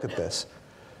take a look at this.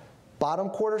 Bottom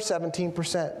quarter,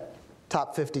 17%.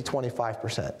 Top 50,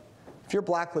 25%. If you're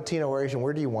black, Latino, or Asian,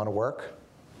 where do you want to work?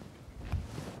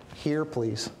 Here,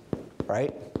 please,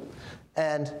 right?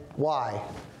 And why?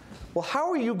 Well, how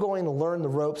are you going to learn the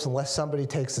ropes unless somebody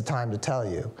takes the time to tell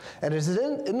you? And is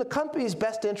it in the company's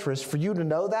best interest for you to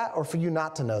know that or for you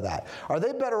not to know that? Are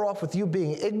they better off with you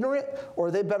being ignorant, or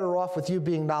are they better off with you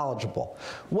being knowledgeable?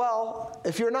 Well,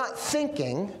 if you're not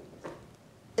thinking,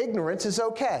 ignorance is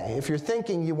okay. If you're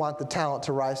thinking, you want the talent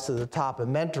to rise to the top,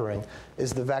 and mentoring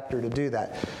is the vector to do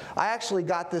that. I actually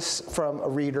got this from a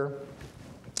reader.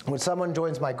 When someone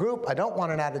joins my group, I don't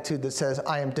want an attitude that says,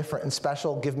 I am different and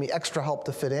special, give me extra help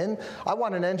to fit in. I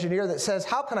want an engineer that says,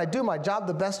 how can I do my job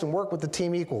the best and work with the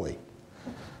team equally?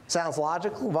 Sounds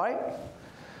logical, right?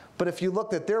 But if you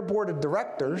looked at their board of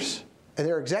directors and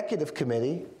their executive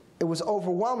committee, it was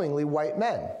overwhelmingly white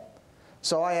men.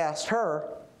 So I asked her,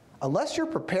 unless you're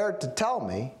prepared to tell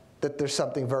me that there's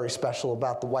something very special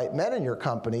about the white men in your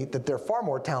company, that they're far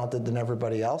more talented than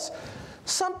everybody else,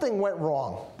 something went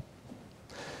wrong.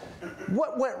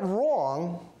 What went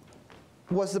wrong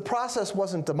was the process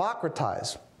wasn't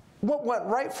democratized. What went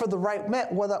right for the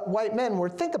white men were,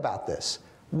 think about this.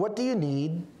 What do you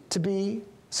need to be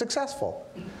successful?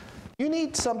 You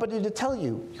need somebody to tell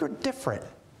you, you're different,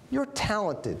 you're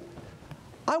talented.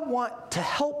 I want to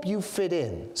help you fit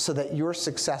in so that you're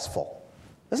successful.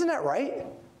 Isn't that right?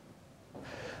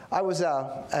 I was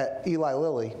at Eli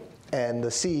Lilly, and the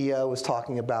CEO was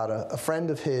talking about a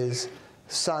friend of his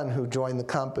son who joined the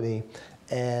company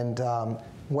and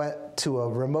went to a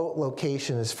remote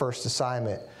location his first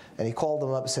assignment. And he called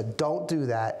them up and said, don't do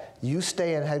that. You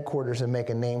stay in headquarters and make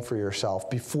a name for yourself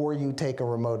before you take a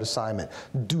remote assignment.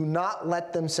 Do not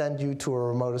let them send you to a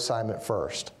remote assignment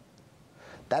first.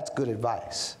 That's good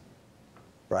advice,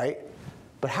 right?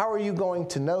 But how are you going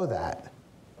to know that?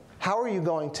 How are you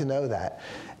going to know that?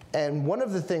 And one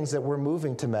of the things that we're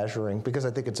moving to measuring, because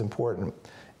I think it's important,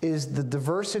 is the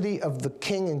diversity of the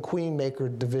king and queen maker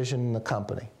division in the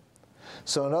company.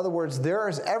 So in other words,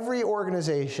 every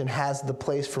organization has the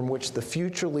place from which the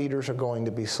future leaders are going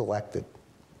to be selected.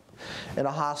 In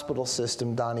a hospital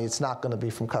system, Donnie, it's not going to be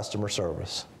from customer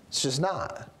service. It's just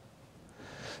not.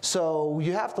 So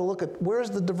you have to look at where's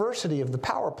the diversity of the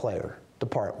power player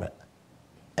department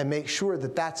and make sure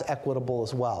that that's equitable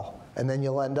as well. And then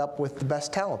you'll end up with the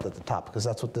best talent at the top, because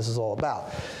that's what this is all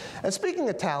about. And speaking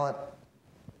of talent,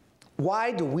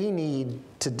 why do we need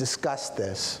to discuss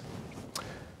this?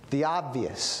 The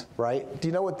obvious, right? Do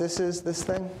you know what this is, this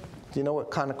thing? Do you know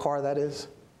what kind of car that is?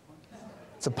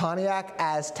 It's a Pontiac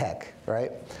Aztec,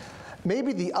 right?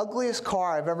 Maybe the ugliest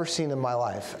car I've ever seen in my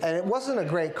life. And it wasn't a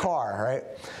great car, right?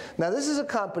 Now this is a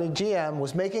company, GM,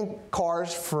 was making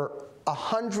cars for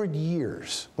 100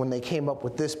 years when they came up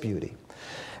with this beauty.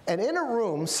 And in a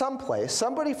room someplace,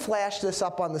 somebody flashed this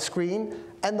up on the screen,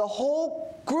 and the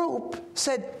whole group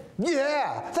said,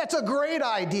 yeah, that's a great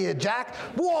idea, Jack.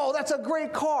 Whoa, that's a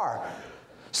great car.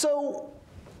 So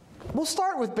we'll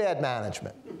start with bad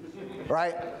management,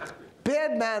 right?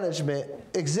 Bad management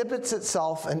exhibits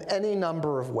itself in any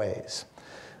number of ways.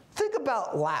 Think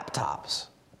about laptops,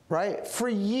 right? For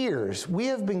years, we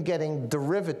have been getting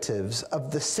derivatives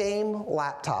of the same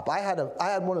laptop. I had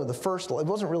one of the first, it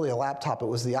wasn't really a laptop, it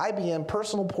was the IBM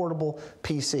Personal Portable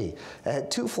PC. It had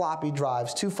 2 floppy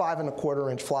drives, 2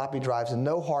 5¼ floppy drives, and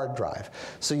no hard drive.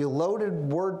 So you loaded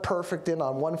WordPerfect in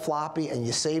on one floppy, and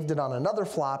you saved it on another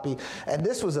floppy, and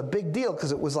this was a big deal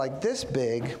because it was like this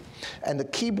big, and the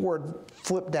keyboard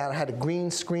flipped down, had a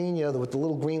green screen, you know, with the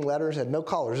little green letters, had no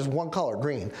colors, just one color,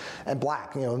 green and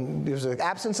black. You know, there was an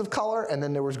absence of color, and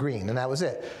then there was green, and that was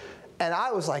it. And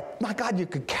I was like, my God, you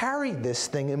could carry this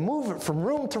thing and move it from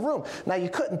room to room. Now, you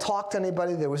couldn't talk to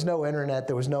anybody. There was no internet.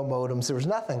 There was no modems. There was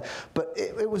nothing. But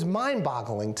it was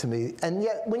mind-boggling to me. And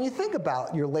yet, when you think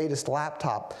about your latest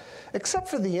laptop, except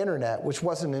for the internet, which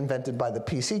wasn't invented by the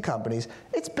PC companies,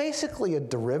 it's basically a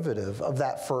derivative of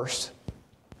that first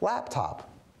laptop.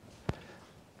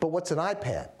 But what's an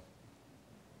iPad?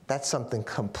 That's something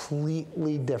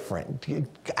completely different,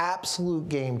 absolute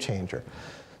game changer.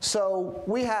 So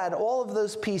we had all of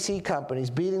those PC companies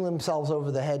beating themselves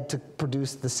over the head to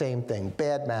produce the same thing,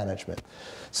 bad management.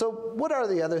 So what are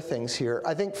the other things here?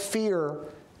 I think fear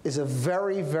is a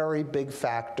very, very big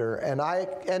factor, and I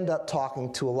end up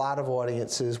talking to a lot of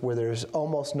audiences where there's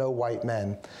almost no white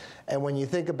men. And when you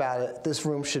think about it, this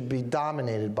room should be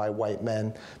dominated by white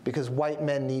men because white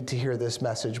men need to hear this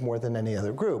message more than any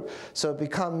other group. So it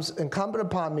becomes incumbent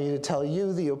upon me to tell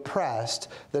you, the oppressed,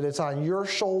 that it's on your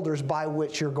shoulders by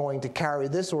which you're going to carry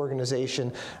this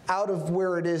organization out of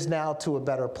where it is now to a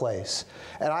better place.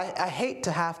 And I hate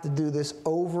to have to do this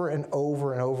over and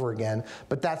over and over again,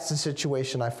 but that's the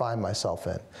situation I find myself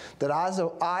in. That I,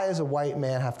 as a white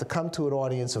man, have to come to an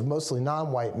audience of mostly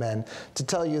non-white men to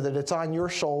tell you that it's on your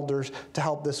shoulders to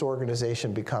help this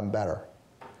organization become better.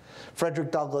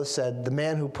 Frederick Douglass said, the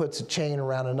man who puts a chain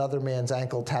around another man's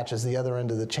ankle attaches the other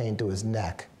end of the chain to his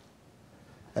neck.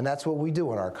 And that's what we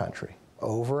do in our country,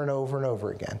 over and over and over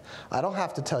again. I don't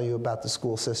have to tell you about the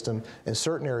school system in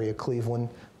certain area of Cleveland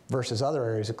versus other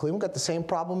areas of Cleveland. We've got the same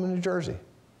problem in New Jersey.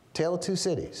 Tale of two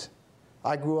cities.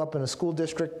 I grew up in a school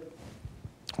district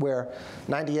where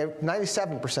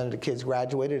 97% of the kids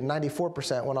graduated and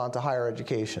 94% went on to higher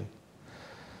education.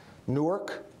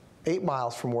 Newark, 8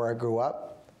 miles from where I grew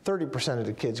up, 30% of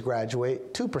the kids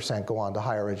graduate, 2% go on to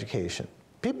higher education.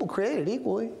 People created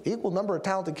equal number of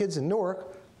talented kids in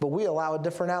Newark, but we allow a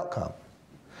different outcome.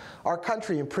 Our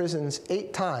country imprisons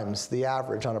 8 times the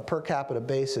average on a per capita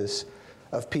basis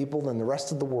of people than the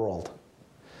rest of the world.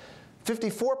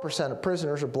 54% of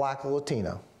prisoners are black or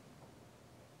Latino.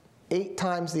 8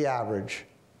 times the average,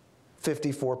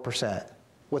 54%.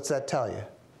 What's that tell you?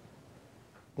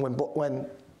 When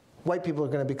white people are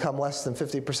going to become less than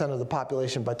 50% of the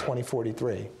population by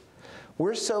 2043.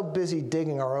 We're so busy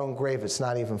digging our own grave, it's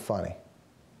not even funny.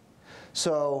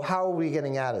 So how are we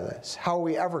getting out of this? How are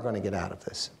we ever going to get out of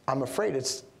this? I'm afraid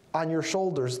it's on your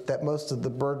shoulders that most of the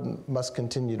burden must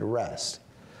continue to rest.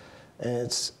 And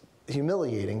it's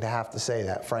humiliating to have to say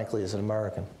that, frankly, as an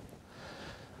American.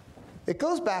 It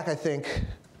goes back, I think,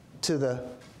 to the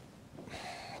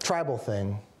tribal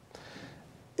thing.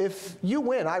 If you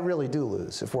win, I really do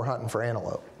lose if we're hunting for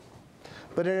antelope.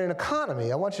 But in an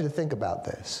economy, I want you to think about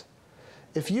this.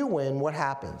 If you win, what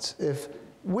happens? If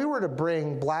we were to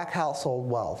bring black household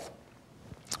wealth,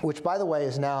 which, by the way,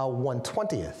 is now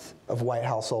 1/20th of white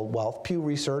household wealth. Pew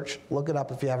Research, look it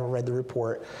up if you haven't read the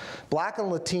report. Black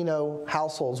and Latino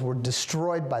households were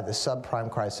destroyed by the subprime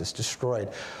crisis, destroyed.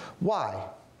 Why?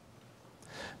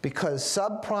 Because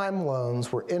subprime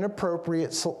loans were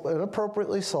inappropriately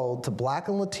sold to black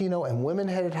and Latino and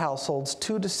women-headed households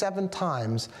 2 to 7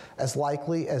 times as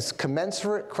likely as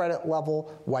commensurate credit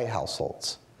level white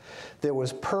households. There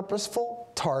was purposeful,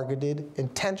 targeted,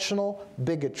 intentional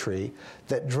bigotry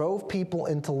that drove people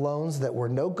into loans that were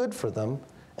no good for them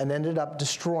and ended up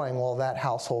destroying all that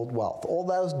household wealth. All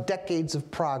those decades of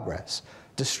progress,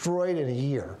 destroyed in a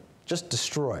year, just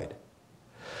destroyed.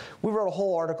 We wrote a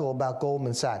whole article about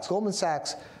Goldman Sachs. Goldman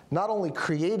Sachs not only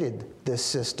created this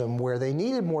system where they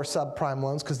needed more subprime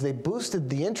loans because they boosted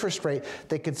the interest rate,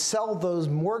 they could sell those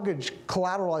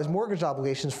collateralized mortgage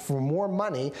obligations for more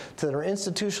money to their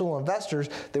institutional investors.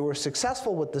 They were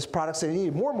successful with this product, so they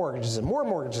needed more mortgages,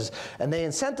 and they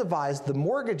incentivized the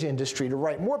mortgage industry to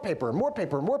write more paper and more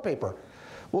paper and more paper.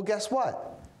 Well, guess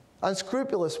what?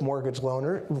 Unscrupulous mortgage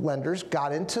lenders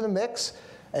got into the mix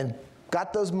and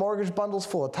got those mortgage bundles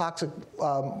full of toxic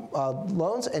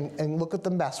loans, and look at the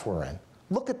mess we're in.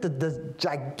 Look at the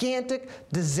gigantic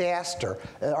disaster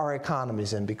our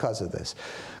economy's in because of this.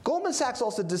 Goldman Sachs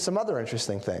also did some other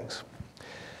interesting things.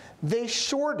 They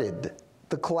shorted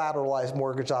the collateralized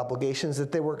mortgage obligations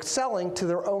that they were selling to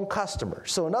their own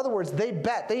customers. So in other words, they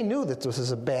knew that this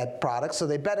was a bad product, so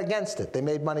they bet against it. They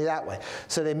made money that way.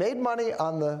 So they made money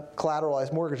on the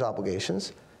collateralized mortgage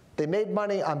obligations. They made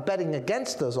money on betting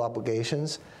against those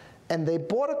obligations, and they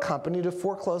bought a company to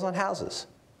foreclose on houses.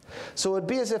 So it would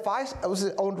be as if I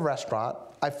owned a restaurant,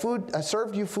 I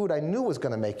served you food I knew was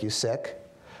going to make you sick,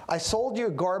 I sold you a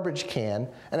garbage can,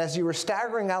 and as you were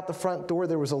staggering out the front door,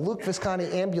 there was a Luke Visconti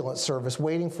ambulance service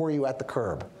waiting for you at the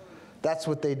curb. That's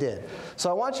what they did. So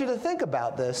I want you to think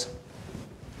about this.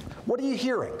 What are you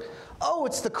hearing? Oh,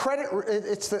 it's the CRA,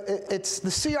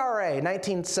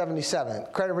 1977,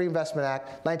 Credit Reinvestment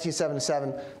Act,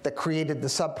 1977, that created the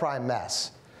subprime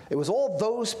mess. It was all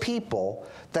those people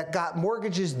that got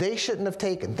mortgages they shouldn't have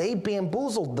taken. They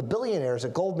bamboozled the billionaires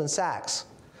at Goldman Sachs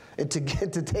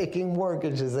into taking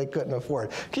mortgages they couldn't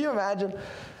afford. Can you imagine?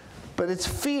 But it's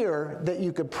fear that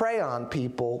you could prey on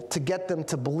people to get them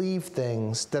to believe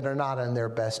things that are not in their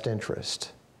best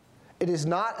interest. It is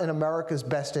not in America's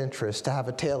best interest to have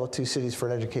a tale of two cities for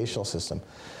an educational system.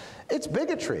 It's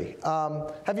bigotry.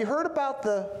 Have you heard about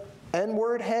the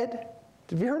N-word head?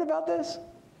 Have you heard about this?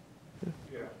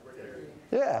 Yeah,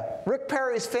 Yeah, Rick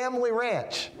Perry's Family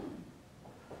Ranch.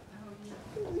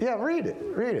 Yeah, read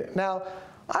it. Now,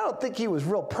 I don't think he was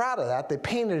real proud of that. They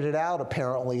painted it out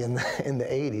apparently in the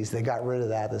 80s. They got rid of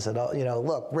that. They said, oh, you know,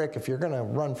 look, Rick, if you're going to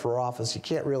run for office, you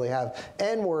can't really have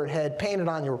N-word head painted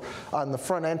on the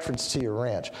front entrance to your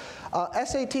ranch.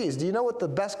 SATs, do you know what the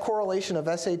best correlation of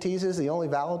SATs is, the only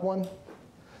valid one?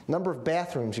 Number of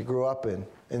bathrooms you grew up in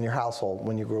your household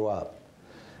when you grew up.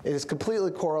 It is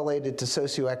completely correlated to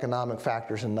socioeconomic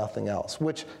factors and nothing else,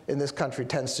 which in this country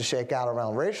tends to shake out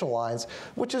around racial lines,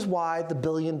 which is why the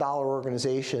billion-dollar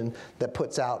organization that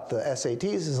puts out the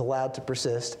SATs is allowed to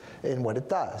persist in what it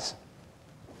does,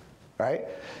 right?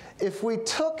 If we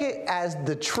took it as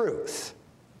the truth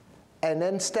and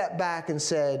then stepped back and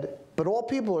said, but all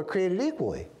people are created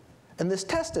equally, and this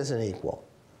test isn't equal,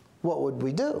 what would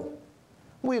we do?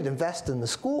 We'd invest in the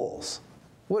schools,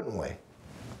 wouldn't we?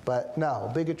 But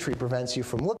no, bigotry prevents you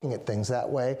from looking at things that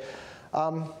way.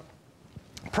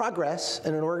 Progress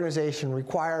in an organization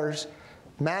requires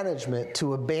management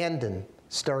to abandon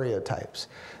stereotypes.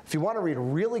 If you want to read a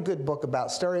really good book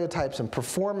about stereotypes and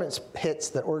performance hits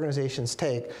that organizations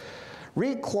take,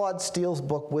 read Claude Steele's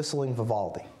book, Whistling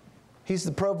Vivaldi. He's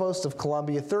the provost of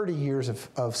Columbia, 30 years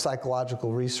of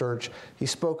psychological research. He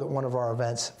spoke at one of our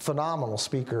events, phenomenal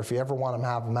speaker. If you ever want to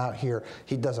have him out here,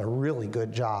 he does a really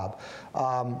good job.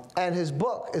 And his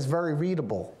book is very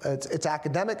readable. It's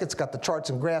academic, it's got the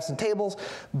charts and graphs and tables,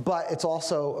 but it's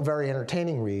also a very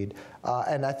entertaining read.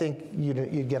 And I think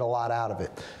you'd get a lot out of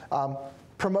it.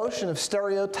 Promotion of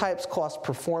stereotypes costs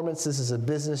performance. This is a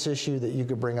business issue that you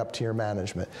could bring up to your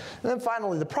management. And then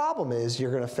finally, the problem is you're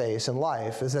going to face in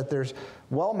life is that there's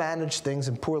well-managed things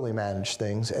and poorly managed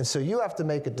things. And so you have to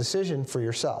make a decision for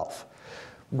yourself.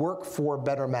 Work for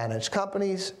better managed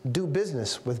companies. Do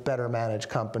business with better managed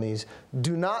companies.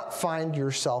 Do not find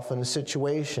yourself in a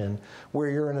situation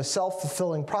where you're in a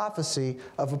self-fulfilling prophecy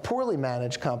of a poorly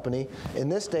managed company in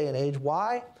this day and age.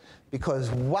 Why?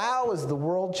 Because wow, is the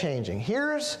world changing.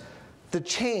 Here's the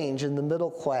change in the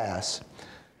middle class.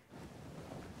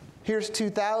 Here's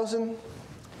 2000.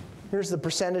 Here's the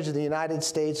percentage of the United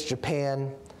States, Japan,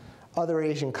 other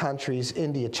Asian countries,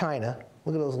 India, China.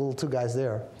 Look at those little two guys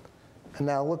there. And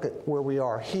now look at where we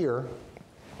are here.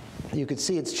 You can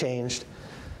see it's changed.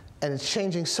 And it's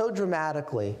changing so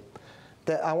dramatically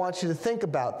that I want you to think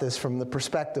about this from the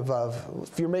perspective of,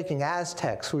 if you're making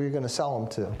Aztecs, who are you going to sell them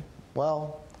to?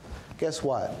 Well, guess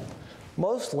what?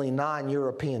 Mostly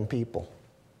non-European people.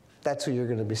 That's who you're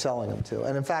going to be selling them to.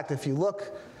 And in fact, if you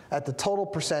look at the total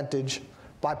percentage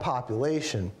by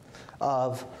population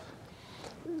of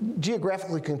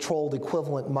geographically controlled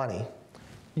equivalent money,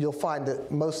 you'll find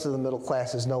that most of the middle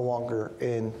class is no longer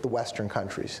in the Western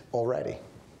countries already.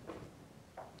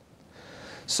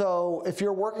 So if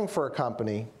you're working for a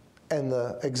company and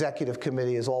the executive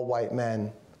committee is all white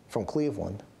men from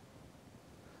Cleveland,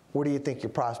 what do you think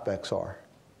your prospects are?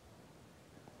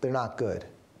 They're not good.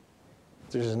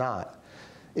 They're just not.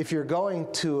 If you're going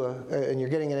to and you're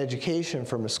getting an education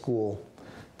from a school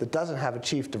that doesn't have a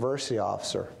chief diversity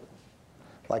officer,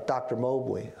 like Dr.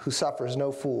 Mobley, who suffers no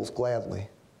fools gladly,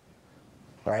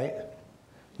 right?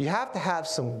 You have to have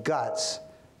some guts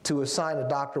to assign a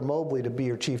Dr. Mobley to be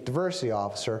your chief diversity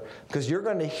officer, because you're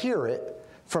going to hear it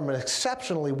from an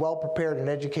exceptionally well-prepared and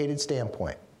educated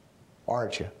standpoint,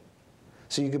 aren't you?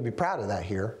 So you could be proud of that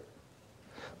here.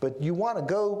 But you want to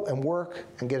go and work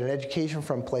and get an education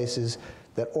from places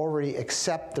that already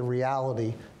accept the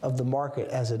reality of the market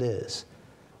as it is.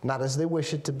 Not as they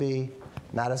wish it to be,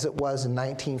 not as it was in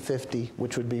 1950,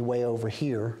 which would be way over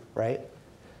here, right?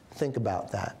 Think about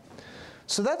that.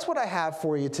 So that's what I have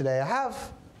for you today.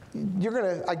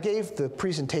 I gave the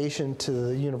presentation to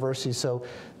the university, so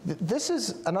this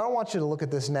is, and I don't want you to look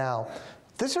at this now,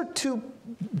 these are two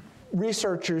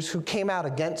researchers who came out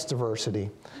against diversity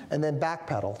and then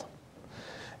backpedaled.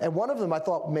 And one of them I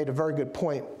thought made a very good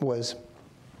point was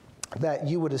that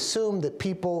you would assume that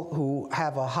people who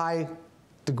have a high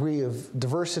degree of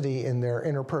diversity in their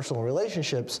interpersonal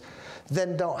relationships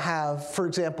then don't have, for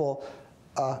example,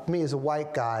 me as a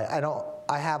white guy,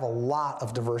 I have a lot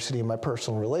of diversity in my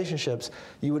personal relationships.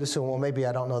 You would assume, well, maybe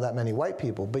I don't know that many white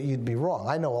people, but you'd be wrong.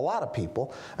 I know a lot of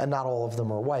people, and not all of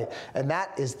them are white. And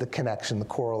that is the connection, the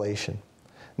correlation.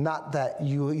 Not that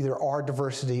you either are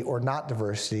diversity or not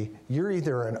diversity. You're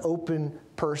either an open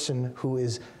person who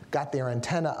is got their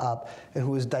antenna up and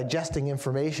who is digesting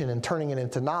information and turning it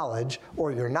into knowledge,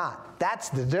 or you're not. That's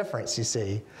the difference, you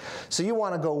see. So you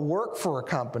want to go work for a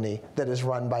company that is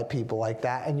run by people like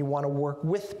that, and you want to work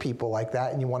with people like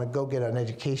that, and you want to go get an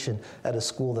education at a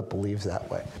school that believes that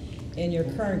way. In your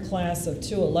current class of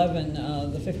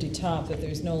 211, the 50 top, that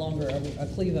there's no longer a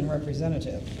Cleveland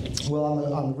representative. Well,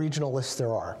 on the regional list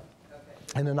there are,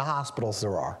 and in the hospitals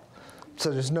there are. So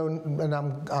there's no, and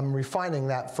I'm refining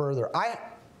that further.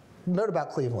 Note about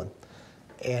Cleveland,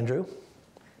 Andrew.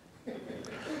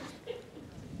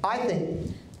 I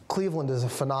think Cleveland is a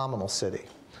phenomenal city.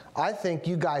 I think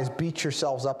you guys beat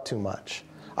yourselves up too much.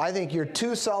 I think you're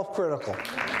too self-critical.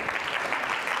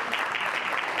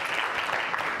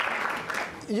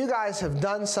 You guys have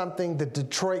done something that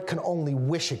Detroit can only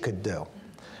wish it could do.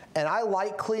 And I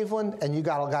like Cleveland, and you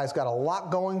guys got a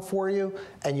lot going for you,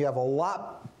 and you have a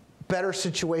lot better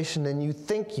situation than you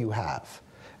think you have.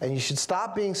 And you should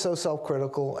stop being so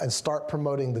self-critical and start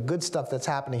promoting the good stuff that's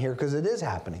happening here, because it is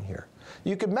happening here.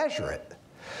 You can measure it.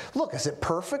 Look, is it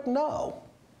perfect? No.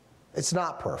 It's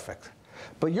not perfect.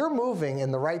 But you're moving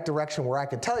in the right direction where I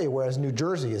could tell you, whereas New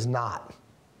Jersey is not.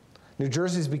 New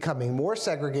Jersey is becoming more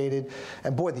segregated,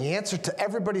 and boy, the answer to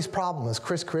everybody's problem is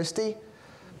Chris Christie.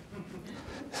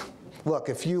 Look,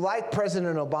 if you like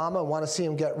President Obama and want to see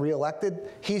him get reelected,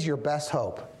 he's your best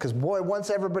hope. Because boy, once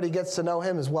everybody gets to know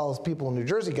him as well as people in New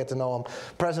Jersey get to know him,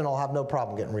 President will have no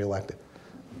problem getting reelected.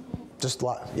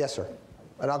 Yes, sir.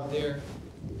 And Are there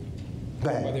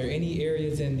any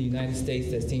areas in the United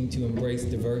States that seem to embrace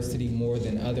diversity more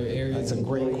than other areas? That's a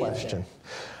great question.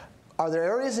 Are there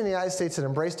areas in the United States that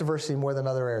embrace diversity more than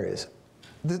other areas?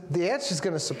 The answer is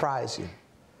going to surprise you.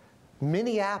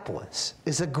 Minneapolis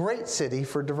is a great city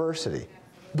for diversity.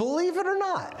 Believe it or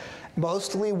not.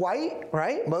 Mostly white,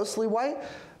 right? Mostly white.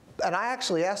 And I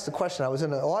actually asked the question. I was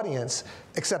in an audience,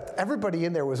 except everybody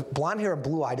in there was blonde hair and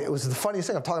blue-eyed. It was the funniest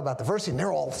thing. I'm talking about diversity, and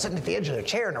they're all sitting at the edge of their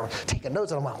chair, and they're taking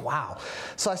notes, and I'm like, wow.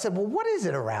 So I said, well, what is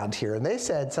it around here? And they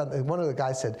said something. One of the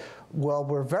guys said, well,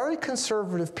 we're very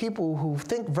conservative people who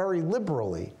think very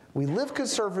liberally. We live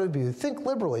conservatively, we think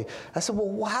liberally. I said,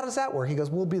 well, how does that work? He goes,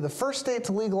 we'll be the first state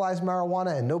to legalize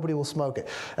marijuana, and nobody will smoke it.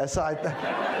 And so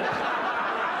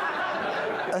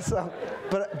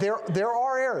but there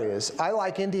are areas. I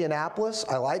like Indianapolis.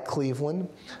 I like Cleveland.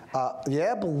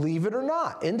 Yeah, believe it or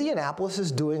not, Indianapolis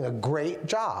is doing a great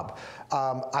job.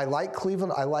 I like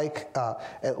Cleveland. I like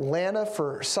Atlanta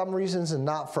for some reasons and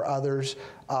not for others.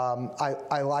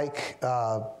 I like,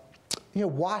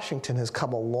 Washington has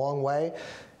come a long way.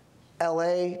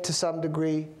 LA to some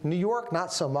degree. New York,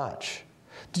 not so much.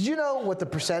 Did you know what the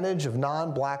percentage of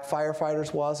non-black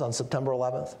firefighters was on September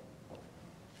 11th?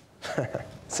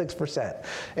 6%.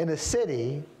 In a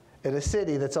city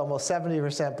that's almost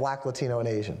 70% black, Latino, and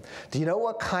Asian. Do you know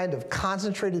what kind of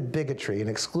concentrated bigotry and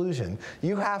exclusion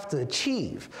you have to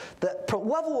achieve? The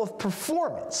level of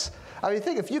performance. I mean,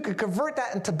 think if you could convert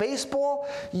that into baseball,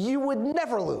 you would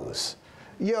never lose.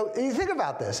 You think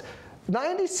about this.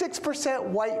 96%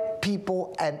 white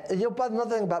people, and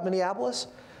another thing about Minneapolis,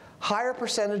 higher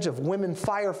percentage of women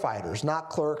firefighters, not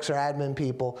clerks or admin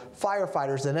people,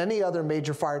 firefighters than any other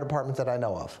major fire department that I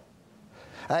know of.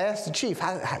 I asked the chief,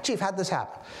 Chief, how'd this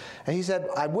happen? And he said,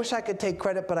 I wish I could take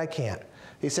credit, but I can't.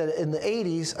 He said, in the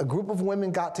 80s, a group of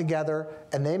women got together,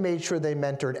 and they made sure they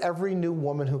mentored every new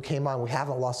woman who came on. We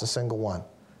haven't lost a single one.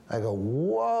 I go,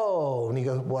 whoa. And he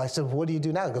goes, well, I said, what do you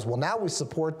do now? He goes, well, now we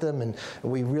support them, and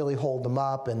we really hold them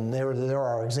up, and they're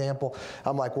our example.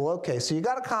 I'm like, well, okay, so you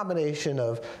got a combination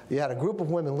of, you had a group of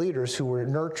women leaders who were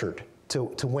nurtured to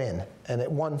win, and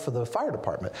it won for the fire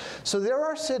department. So there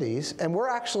are cities, and we're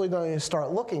actually going to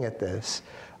start looking at this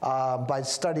by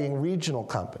studying regional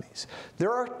companies.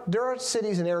 There are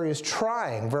cities and areas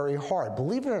trying very hard.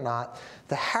 Believe it or not,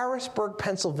 the Harrisburg,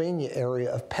 Pennsylvania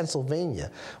area of Pennsylvania,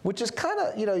 which is kind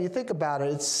of, you think about it,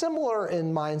 it's similar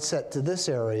in mindset to this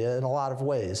area in a lot of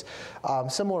ways.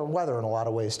 Similar in weather in a lot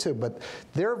of ways too, but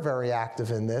they're very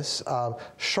active in this.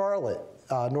 Charlotte,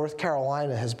 North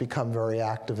Carolina has become very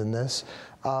active in this.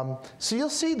 So you'll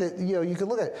see that, you can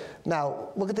look at, now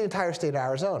look at the entire state of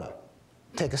Arizona.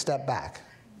 Take a step back.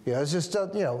 It's just,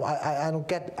 I don't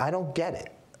get it. I don't get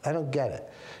it.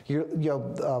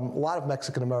 A lot of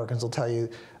Mexican Americans will tell you,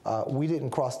 we didn't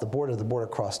cross the border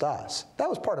crossed us. That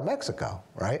was part of Mexico,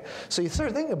 right? So you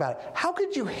start thinking about it, how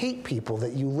could you hate people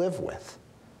that you live with?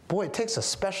 Boy, it takes a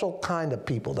special kind of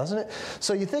people, doesn't it?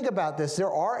 So you think about this,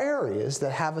 there are areas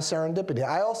that have a serendipity.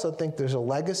 I also think there's a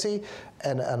legacy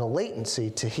and a latency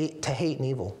to hate and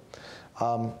evil.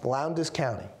 Lowndes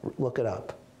County, look it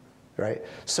up. right?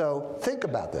 So think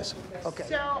about this. Okay.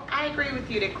 So I agree with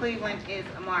you that Cleveland is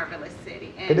a marvelous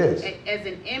city. And It is. As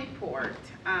an import,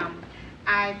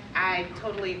 I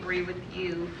totally agree with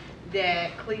you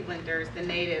that Clevelanders, the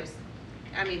natives,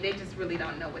 I mean, they just really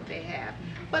don't know what they have.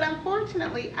 But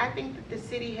unfortunately, I think that the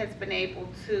city has been able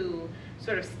to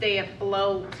sort of stay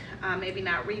afloat, maybe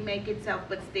not remake itself,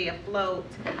 but stay afloat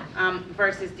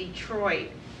versus Detroit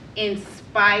in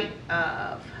spite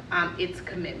of its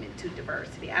commitment to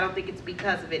diversity. I don't think it's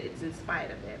because of it, it's in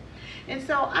spite of it. And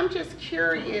so I'm just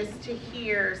curious to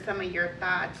hear some of your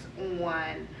thoughts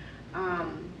on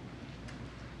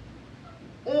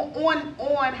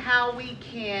how we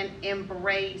can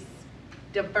embrace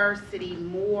diversity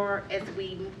more as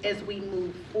we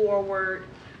move forward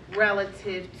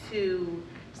relative to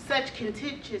such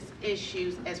contentious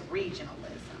issues as regionalism.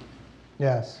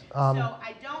 Yes. So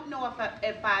I don't know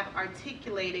if I've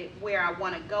articulated where I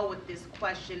want to go with this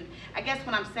question. I guess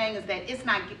what I'm saying is that it's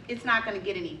not going to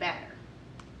get any better.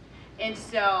 And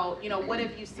so, you know, what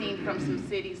have you seen from some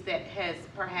cities that has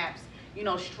perhaps, you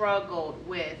know, struggled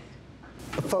with?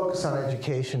 Focus on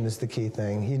education is the key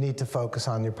thing. You need to focus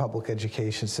on your public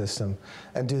education system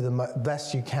and do the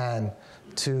best you can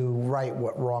to right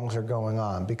what wrongs are going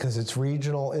on, because it's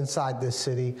regional inside this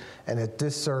city and it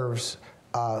disserves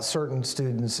certain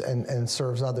students and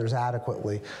serves others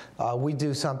adequately. We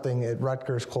do something at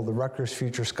Rutgers called the Rutgers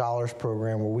Future Scholars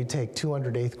Program, where we take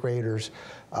 200 eighth graders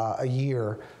a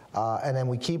year and then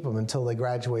we keep them until they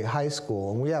graduate high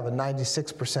school. And we have a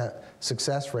 96%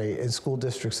 success rate in school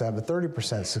districts that have a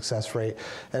 30% success rate.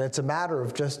 And it's a matter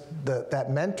of just that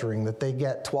mentoring that they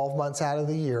get 12 months out of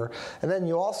the year. And then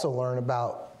you also learn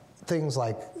about things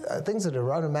like, things that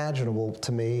are unimaginable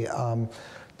to me,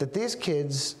 that these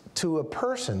kids, to a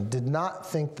person, did not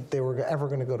think that they were ever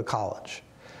going to go to college.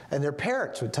 And their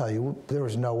parents would tell you, there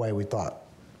was no way we thought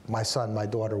my son, my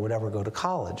daughter would ever go to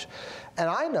college. And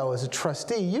I know as a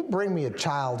trustee, you bring me a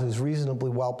child who's reasonably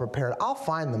well prepared, I'll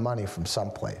find the money from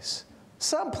someplace.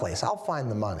 Someplace, I'll find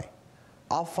the money.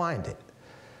 I'll find it.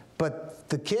 But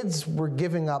the kids were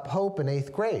giving up hope in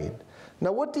 8th grade.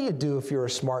 Now, what do you do if you're a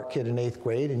smart kid in 8th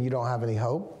grade and you don't have any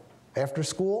hope after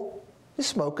school? You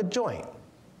smoke a joint.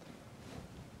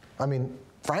 I mean,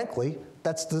 frankly,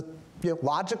 that's the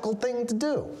logical thing to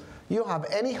do. You don't have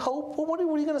any hope? Well, what are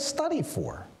you going to study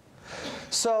for?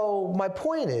 So my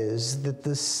point is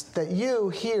that you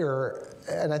here,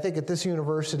 and I think at this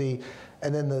university,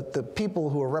 and then the people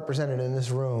who are represented in this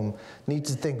room need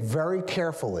to think very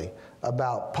carefully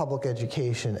about public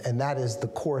education, and that is the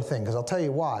core thing, because I'll tell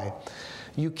you why.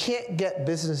 You can't get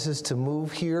businesses to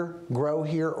move here, grow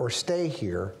here, or stay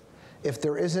here if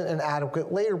there isn't an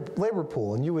adequate labor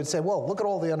pool. And you would say, well, look at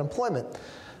all the unemployment.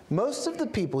 Most of the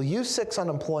people, U6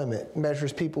 unemployment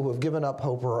measures people who have given up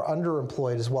hope or are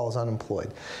underemployed as well as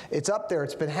unemployed. It's up there,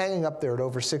 it's been hanging up there at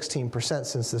over 16%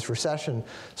 since this recession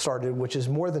started, which is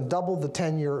more than double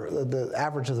the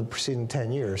average of the preceding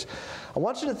 10 years. I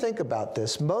want you to think about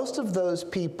this. Most of those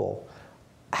people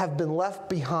have been left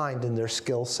behind in their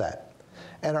skill set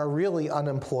and are really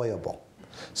unemployable.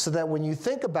 So that when you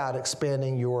think about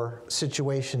expanding your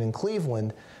situation in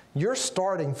Cleveland, you're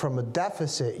starting from a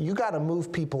deficit. You got to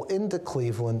move people into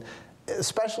Cleveland,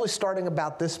 especially starting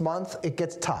about this month. It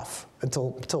gets tough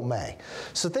until May.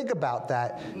 So think about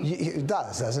that. It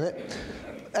does, doesn't it?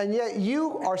 And yet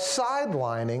you are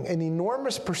sidelining an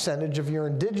enormous percentage of your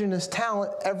indigenous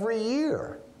talent every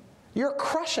year. You're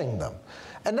crushing them.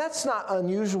 And that's not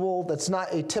unusual. That's not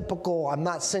atypical. I'm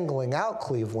not singling out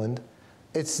Cleveland.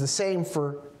 It's the same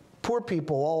for poor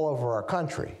people all over our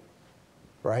country,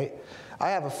 right? I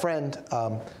have a friend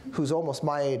who's almost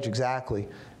my age exactly,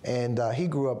 and he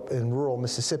grew up in rural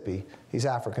Mississippi. He's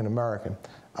African American.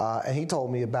 And he told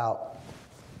me about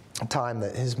a time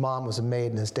that his mom was a maid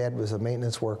and his dad was a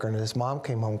maintenance worker, and his mom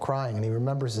came home crying, and he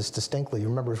remembers this distinctly. He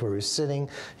remembers where he was sitting,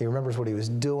 he remembers what he was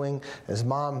doing. His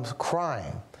mom's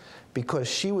crying because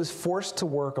she was forced to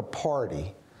work a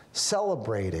party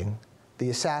celebrating the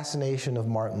assassination of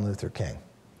Martin Luther King,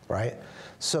 right?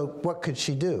 So what could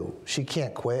she do? She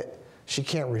can't quit. She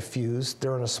can't refuse.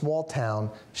 They're in a small town.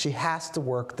 She has to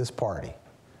work this party.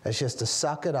 And she has to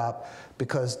suck it up,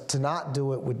 because to not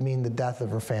do it would mean the death of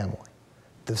her family.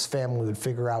 This family would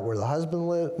figure out where the husband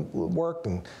worked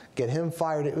and get him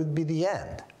fired. It would be the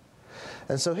end.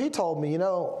 And so he told me, you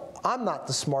know, I'm not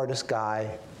the smartest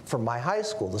guy from my high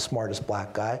school, the smartest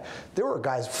black guy. There were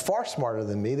guys far smarter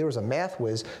than me. There was a math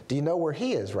whiz. Do you know where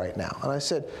he is right now? And I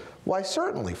said, why,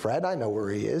 certainly, Fred, I know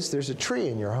where he is. There's a tree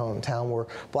in your hometown where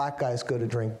black guys go to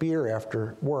drink beer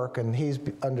after work, and he's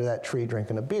under that tree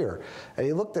drinking a beer. And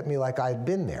he looked at me like I'd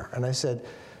been there. And I said,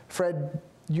 Fred,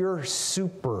 you're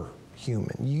superhuman.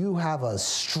 human. You have a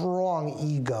strong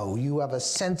ego. You have a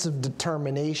sense of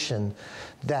determination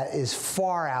that is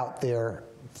far out there,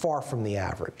 far from the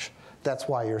average. That's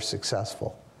why you're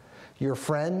successful. Your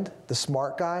friend, the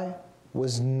smart guy,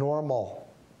 was normal.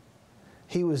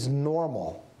 He was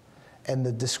normal. And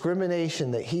the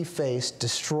discrimination that he faced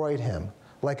destroyed him,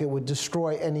 like it would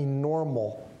destroy any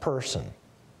normal person.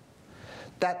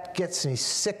 That gets me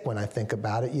sick when I think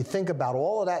about it. You think about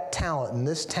all of that talent in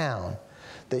this town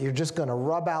that you're just going to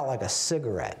rub out like a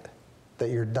cigarette that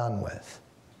you're done with.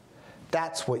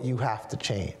 That's what you have to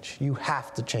change. You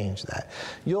have to change that.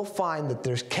 You'll find that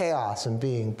there's chaos in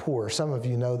being poor. Some of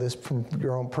you know this from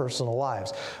your own personal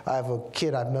lives. I have a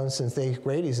kid I've known since the 8th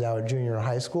grade. He's now a junior in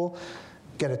high school.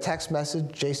 Get a text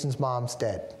message, Jason's mom's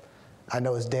dead. I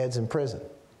know his dad's in prison.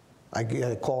 I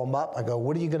call him up. I go,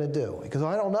 what are you going to do? He goes,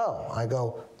 I don't know. I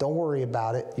go, don't worry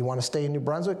about it. You want to stay in New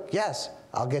Brunswick? Yes,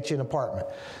 I'll get you an apartment.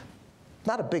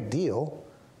 Not a big deal.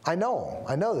 I know him.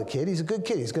 I know the kid. He's a good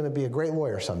kid. He's going to be a great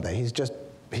lawyer someday. He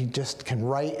just can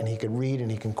write and he can read and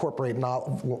he can incorporate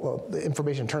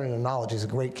information, turn it into knowledge. He's a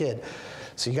great kid.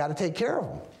 So you got to take care of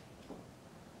him.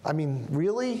 I mean,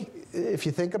 really, if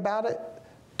you think about it,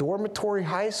 dormitory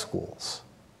high schools.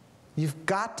 You've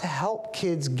got to help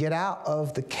kids get out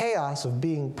of the chaos of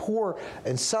being poor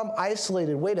in some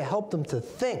isolated way to help them to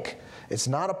think. It's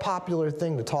not a popular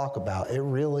thing to talk about. It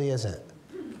really isn't.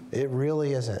 It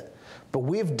really isn't. But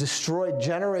we've destroyed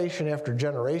generation after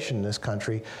generation in this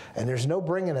country, and there's no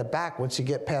bringing it back once you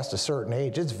get past a certain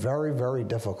age. It's very, very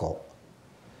difficult.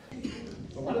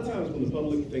 A lot of times when the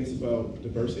public thinks about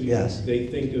diversity, yes, they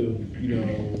think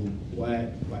of, Black,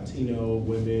 Latino,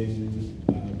 women,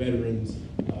 veterans.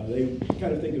 They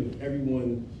kind of think of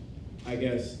everyone, I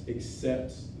guess,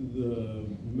 except the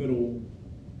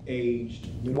middle-aged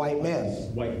white men.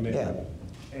 White men. Yeah.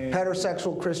 And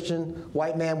heterosexual Christian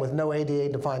white man with no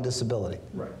ADA-defined disability.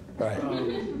 Right. Right.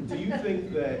 Do you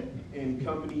think that in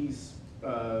companies'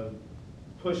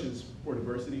 pushes for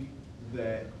diversity,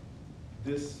 that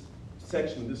this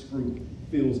section, this group,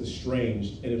 feels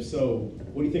estranged? And if so,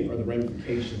 what do you think are the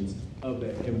ramifications of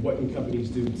that? And what can companies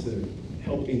do to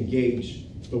help engage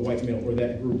the white male or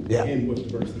that group in with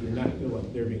diversity and not feel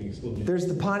like they're being excluded? There's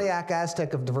the Pontiac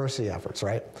Aztec of diversity efforts,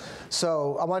 right?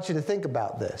 So I want you to think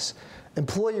about this.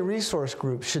 Employee resource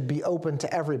groups should be open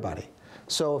to everybody.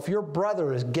 So if your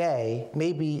brother is gay,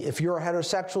 maybe if you're a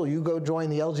heterosexual, you go join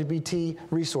the LGBT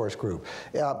resource group.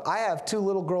 I have 2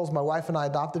 little girls my wife and I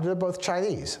adopted. They're both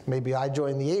Chinese. Maybe I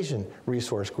join the Asian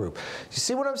resource group. You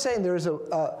see what I'm saying? There's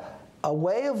a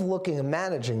way of looking and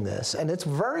managing this, and it's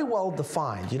very well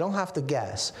defined. You don't have to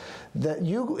guess, that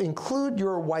you include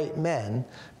your white men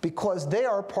because they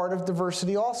are part of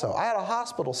diversity also. I had a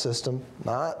hospital system,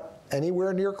 not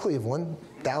anywhere near Cleveland,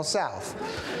 down south.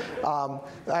 I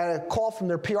had a call from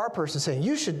their PR person saying,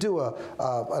 you should do an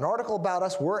article about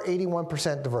us, we're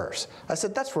 81% diverse. I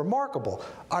said, that's remarkable.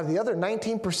 Are the other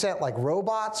 19% like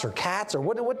robots or cats, or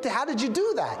how did you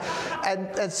do that?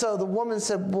 And so the woman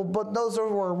said, well, but those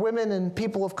were women and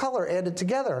people of color added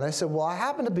together. And I said, well, I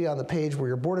happen to be on the page where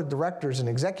your board of directors and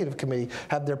executive committee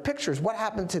have their pictures. What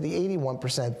happened to the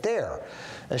 81% there?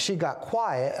 And she got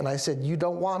quiet, and I said, you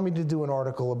don't want me to do an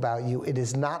article about you. It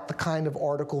is not the kind of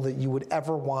article that you would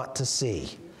ever want to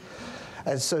see.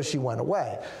 And so she went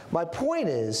away. My point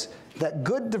is that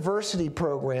good diversity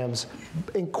programs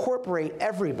incorporate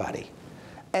everybody.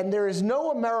 And there is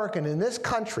no American in this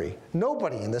country,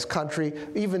 nobody in this country,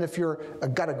 even if you're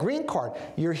got a green card,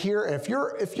 you're here, and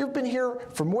if you've been here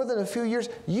for more than a few years,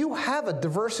 you have a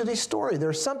diversity story.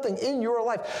 There's something in your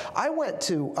life. I went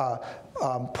to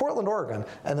Portland, Oregon,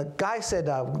 and the guy said,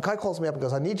 guy calls me up and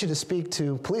goes, I need you to speak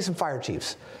to police and fire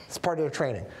chiefs. It's part of their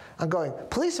training. I'm going,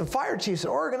 police and fire chiefs in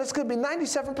Oregon, it's going to be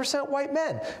 97% white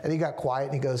men. And he got quiet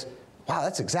and he goes, wow,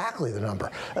 that's exactly the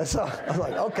number. And so I was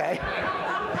like, okay.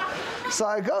 So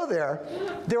I go there.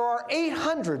 There are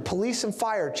 800 police and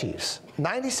fire chiefs,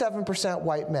 97%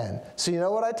 white men. So you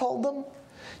know what I told them?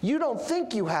 You don't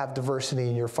think you have diversity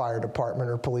in your fire department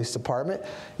or police department.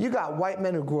 You got white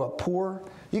men who grew up poor.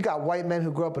 You got white men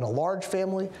who grew up in a large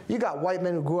family. You got white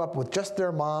men who grew up with just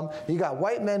their mom. You got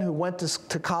white men who went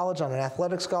to college on an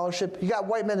athletic scholarship. You got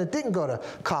white men that didn't go to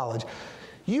college.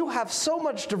 You have so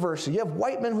much diversity. You have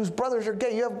white men whose brothers are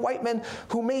gay. You have white men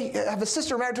who may have a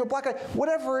sister married to a black guy.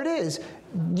 Whatever it is,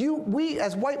 we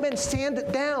as white men stand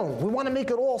it down. We want to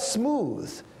make it all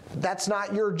smooth. That's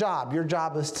not your job. Your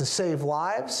job is to save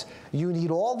lives. You need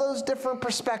all those different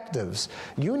perspectives.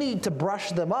 You need to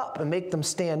brush them up and make them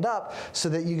stand up so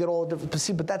that you get all the different,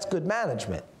 see, but that's good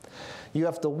management. You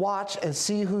have to watch and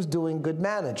see who's doing good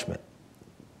management.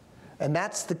 And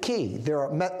that's the key. There are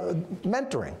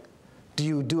mentoring. Do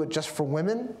you do it just for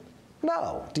women?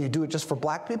 No. Do you do it just for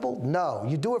black people? No.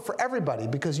 You do it for everybody,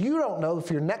 because you don't know if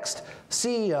your next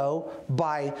CEO,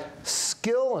 by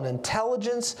skill and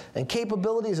intelligence and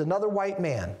capability, is another white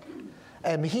man.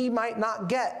 And he might not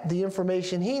get the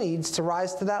information he needs to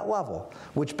rise to that level,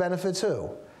 which benefits who?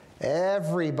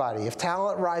 Everybody. If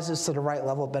talent rises to the right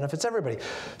level, it benefits everybody.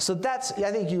 So that's,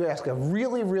 I think you ask a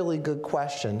really, really good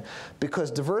question,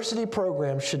 because diversity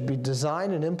programs should be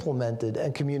designed and implemented,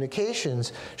 and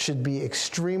communications should be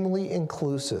extremely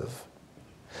inclusive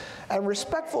and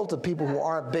respectful to people who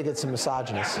aren't bigots and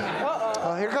misogynists.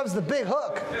 Here comes the big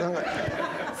hook.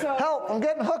 Help, I'm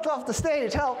getting hooked off the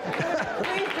stage, help.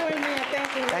 Please join me in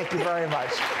thanking you. Thank you very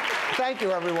much. Thank you,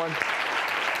 everyone.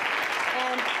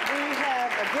 And we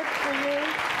have a gift for you.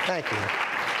 Thank you.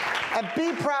 And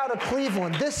be proud of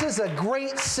Cleveland. This is a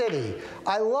great city.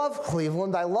 I love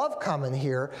Cleveland. I love coming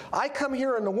here. I come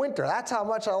here in the winter. That's how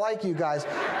much I like you guys.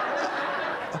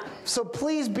 So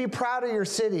please be proud of your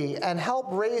city and help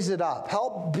raise it up.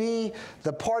 Help be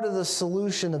the part of the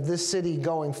solution of this city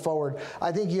going forward.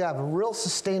 I think you have a real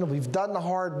sustainable, you've done the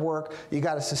hard work, you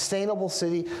got a sustainable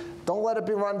city. Don't let it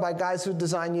be run by guys who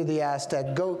design you the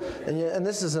Aztec. Go, and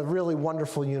this is a really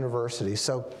wonderful university.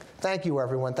 So thank you,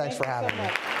 everyone. Thanks for having me.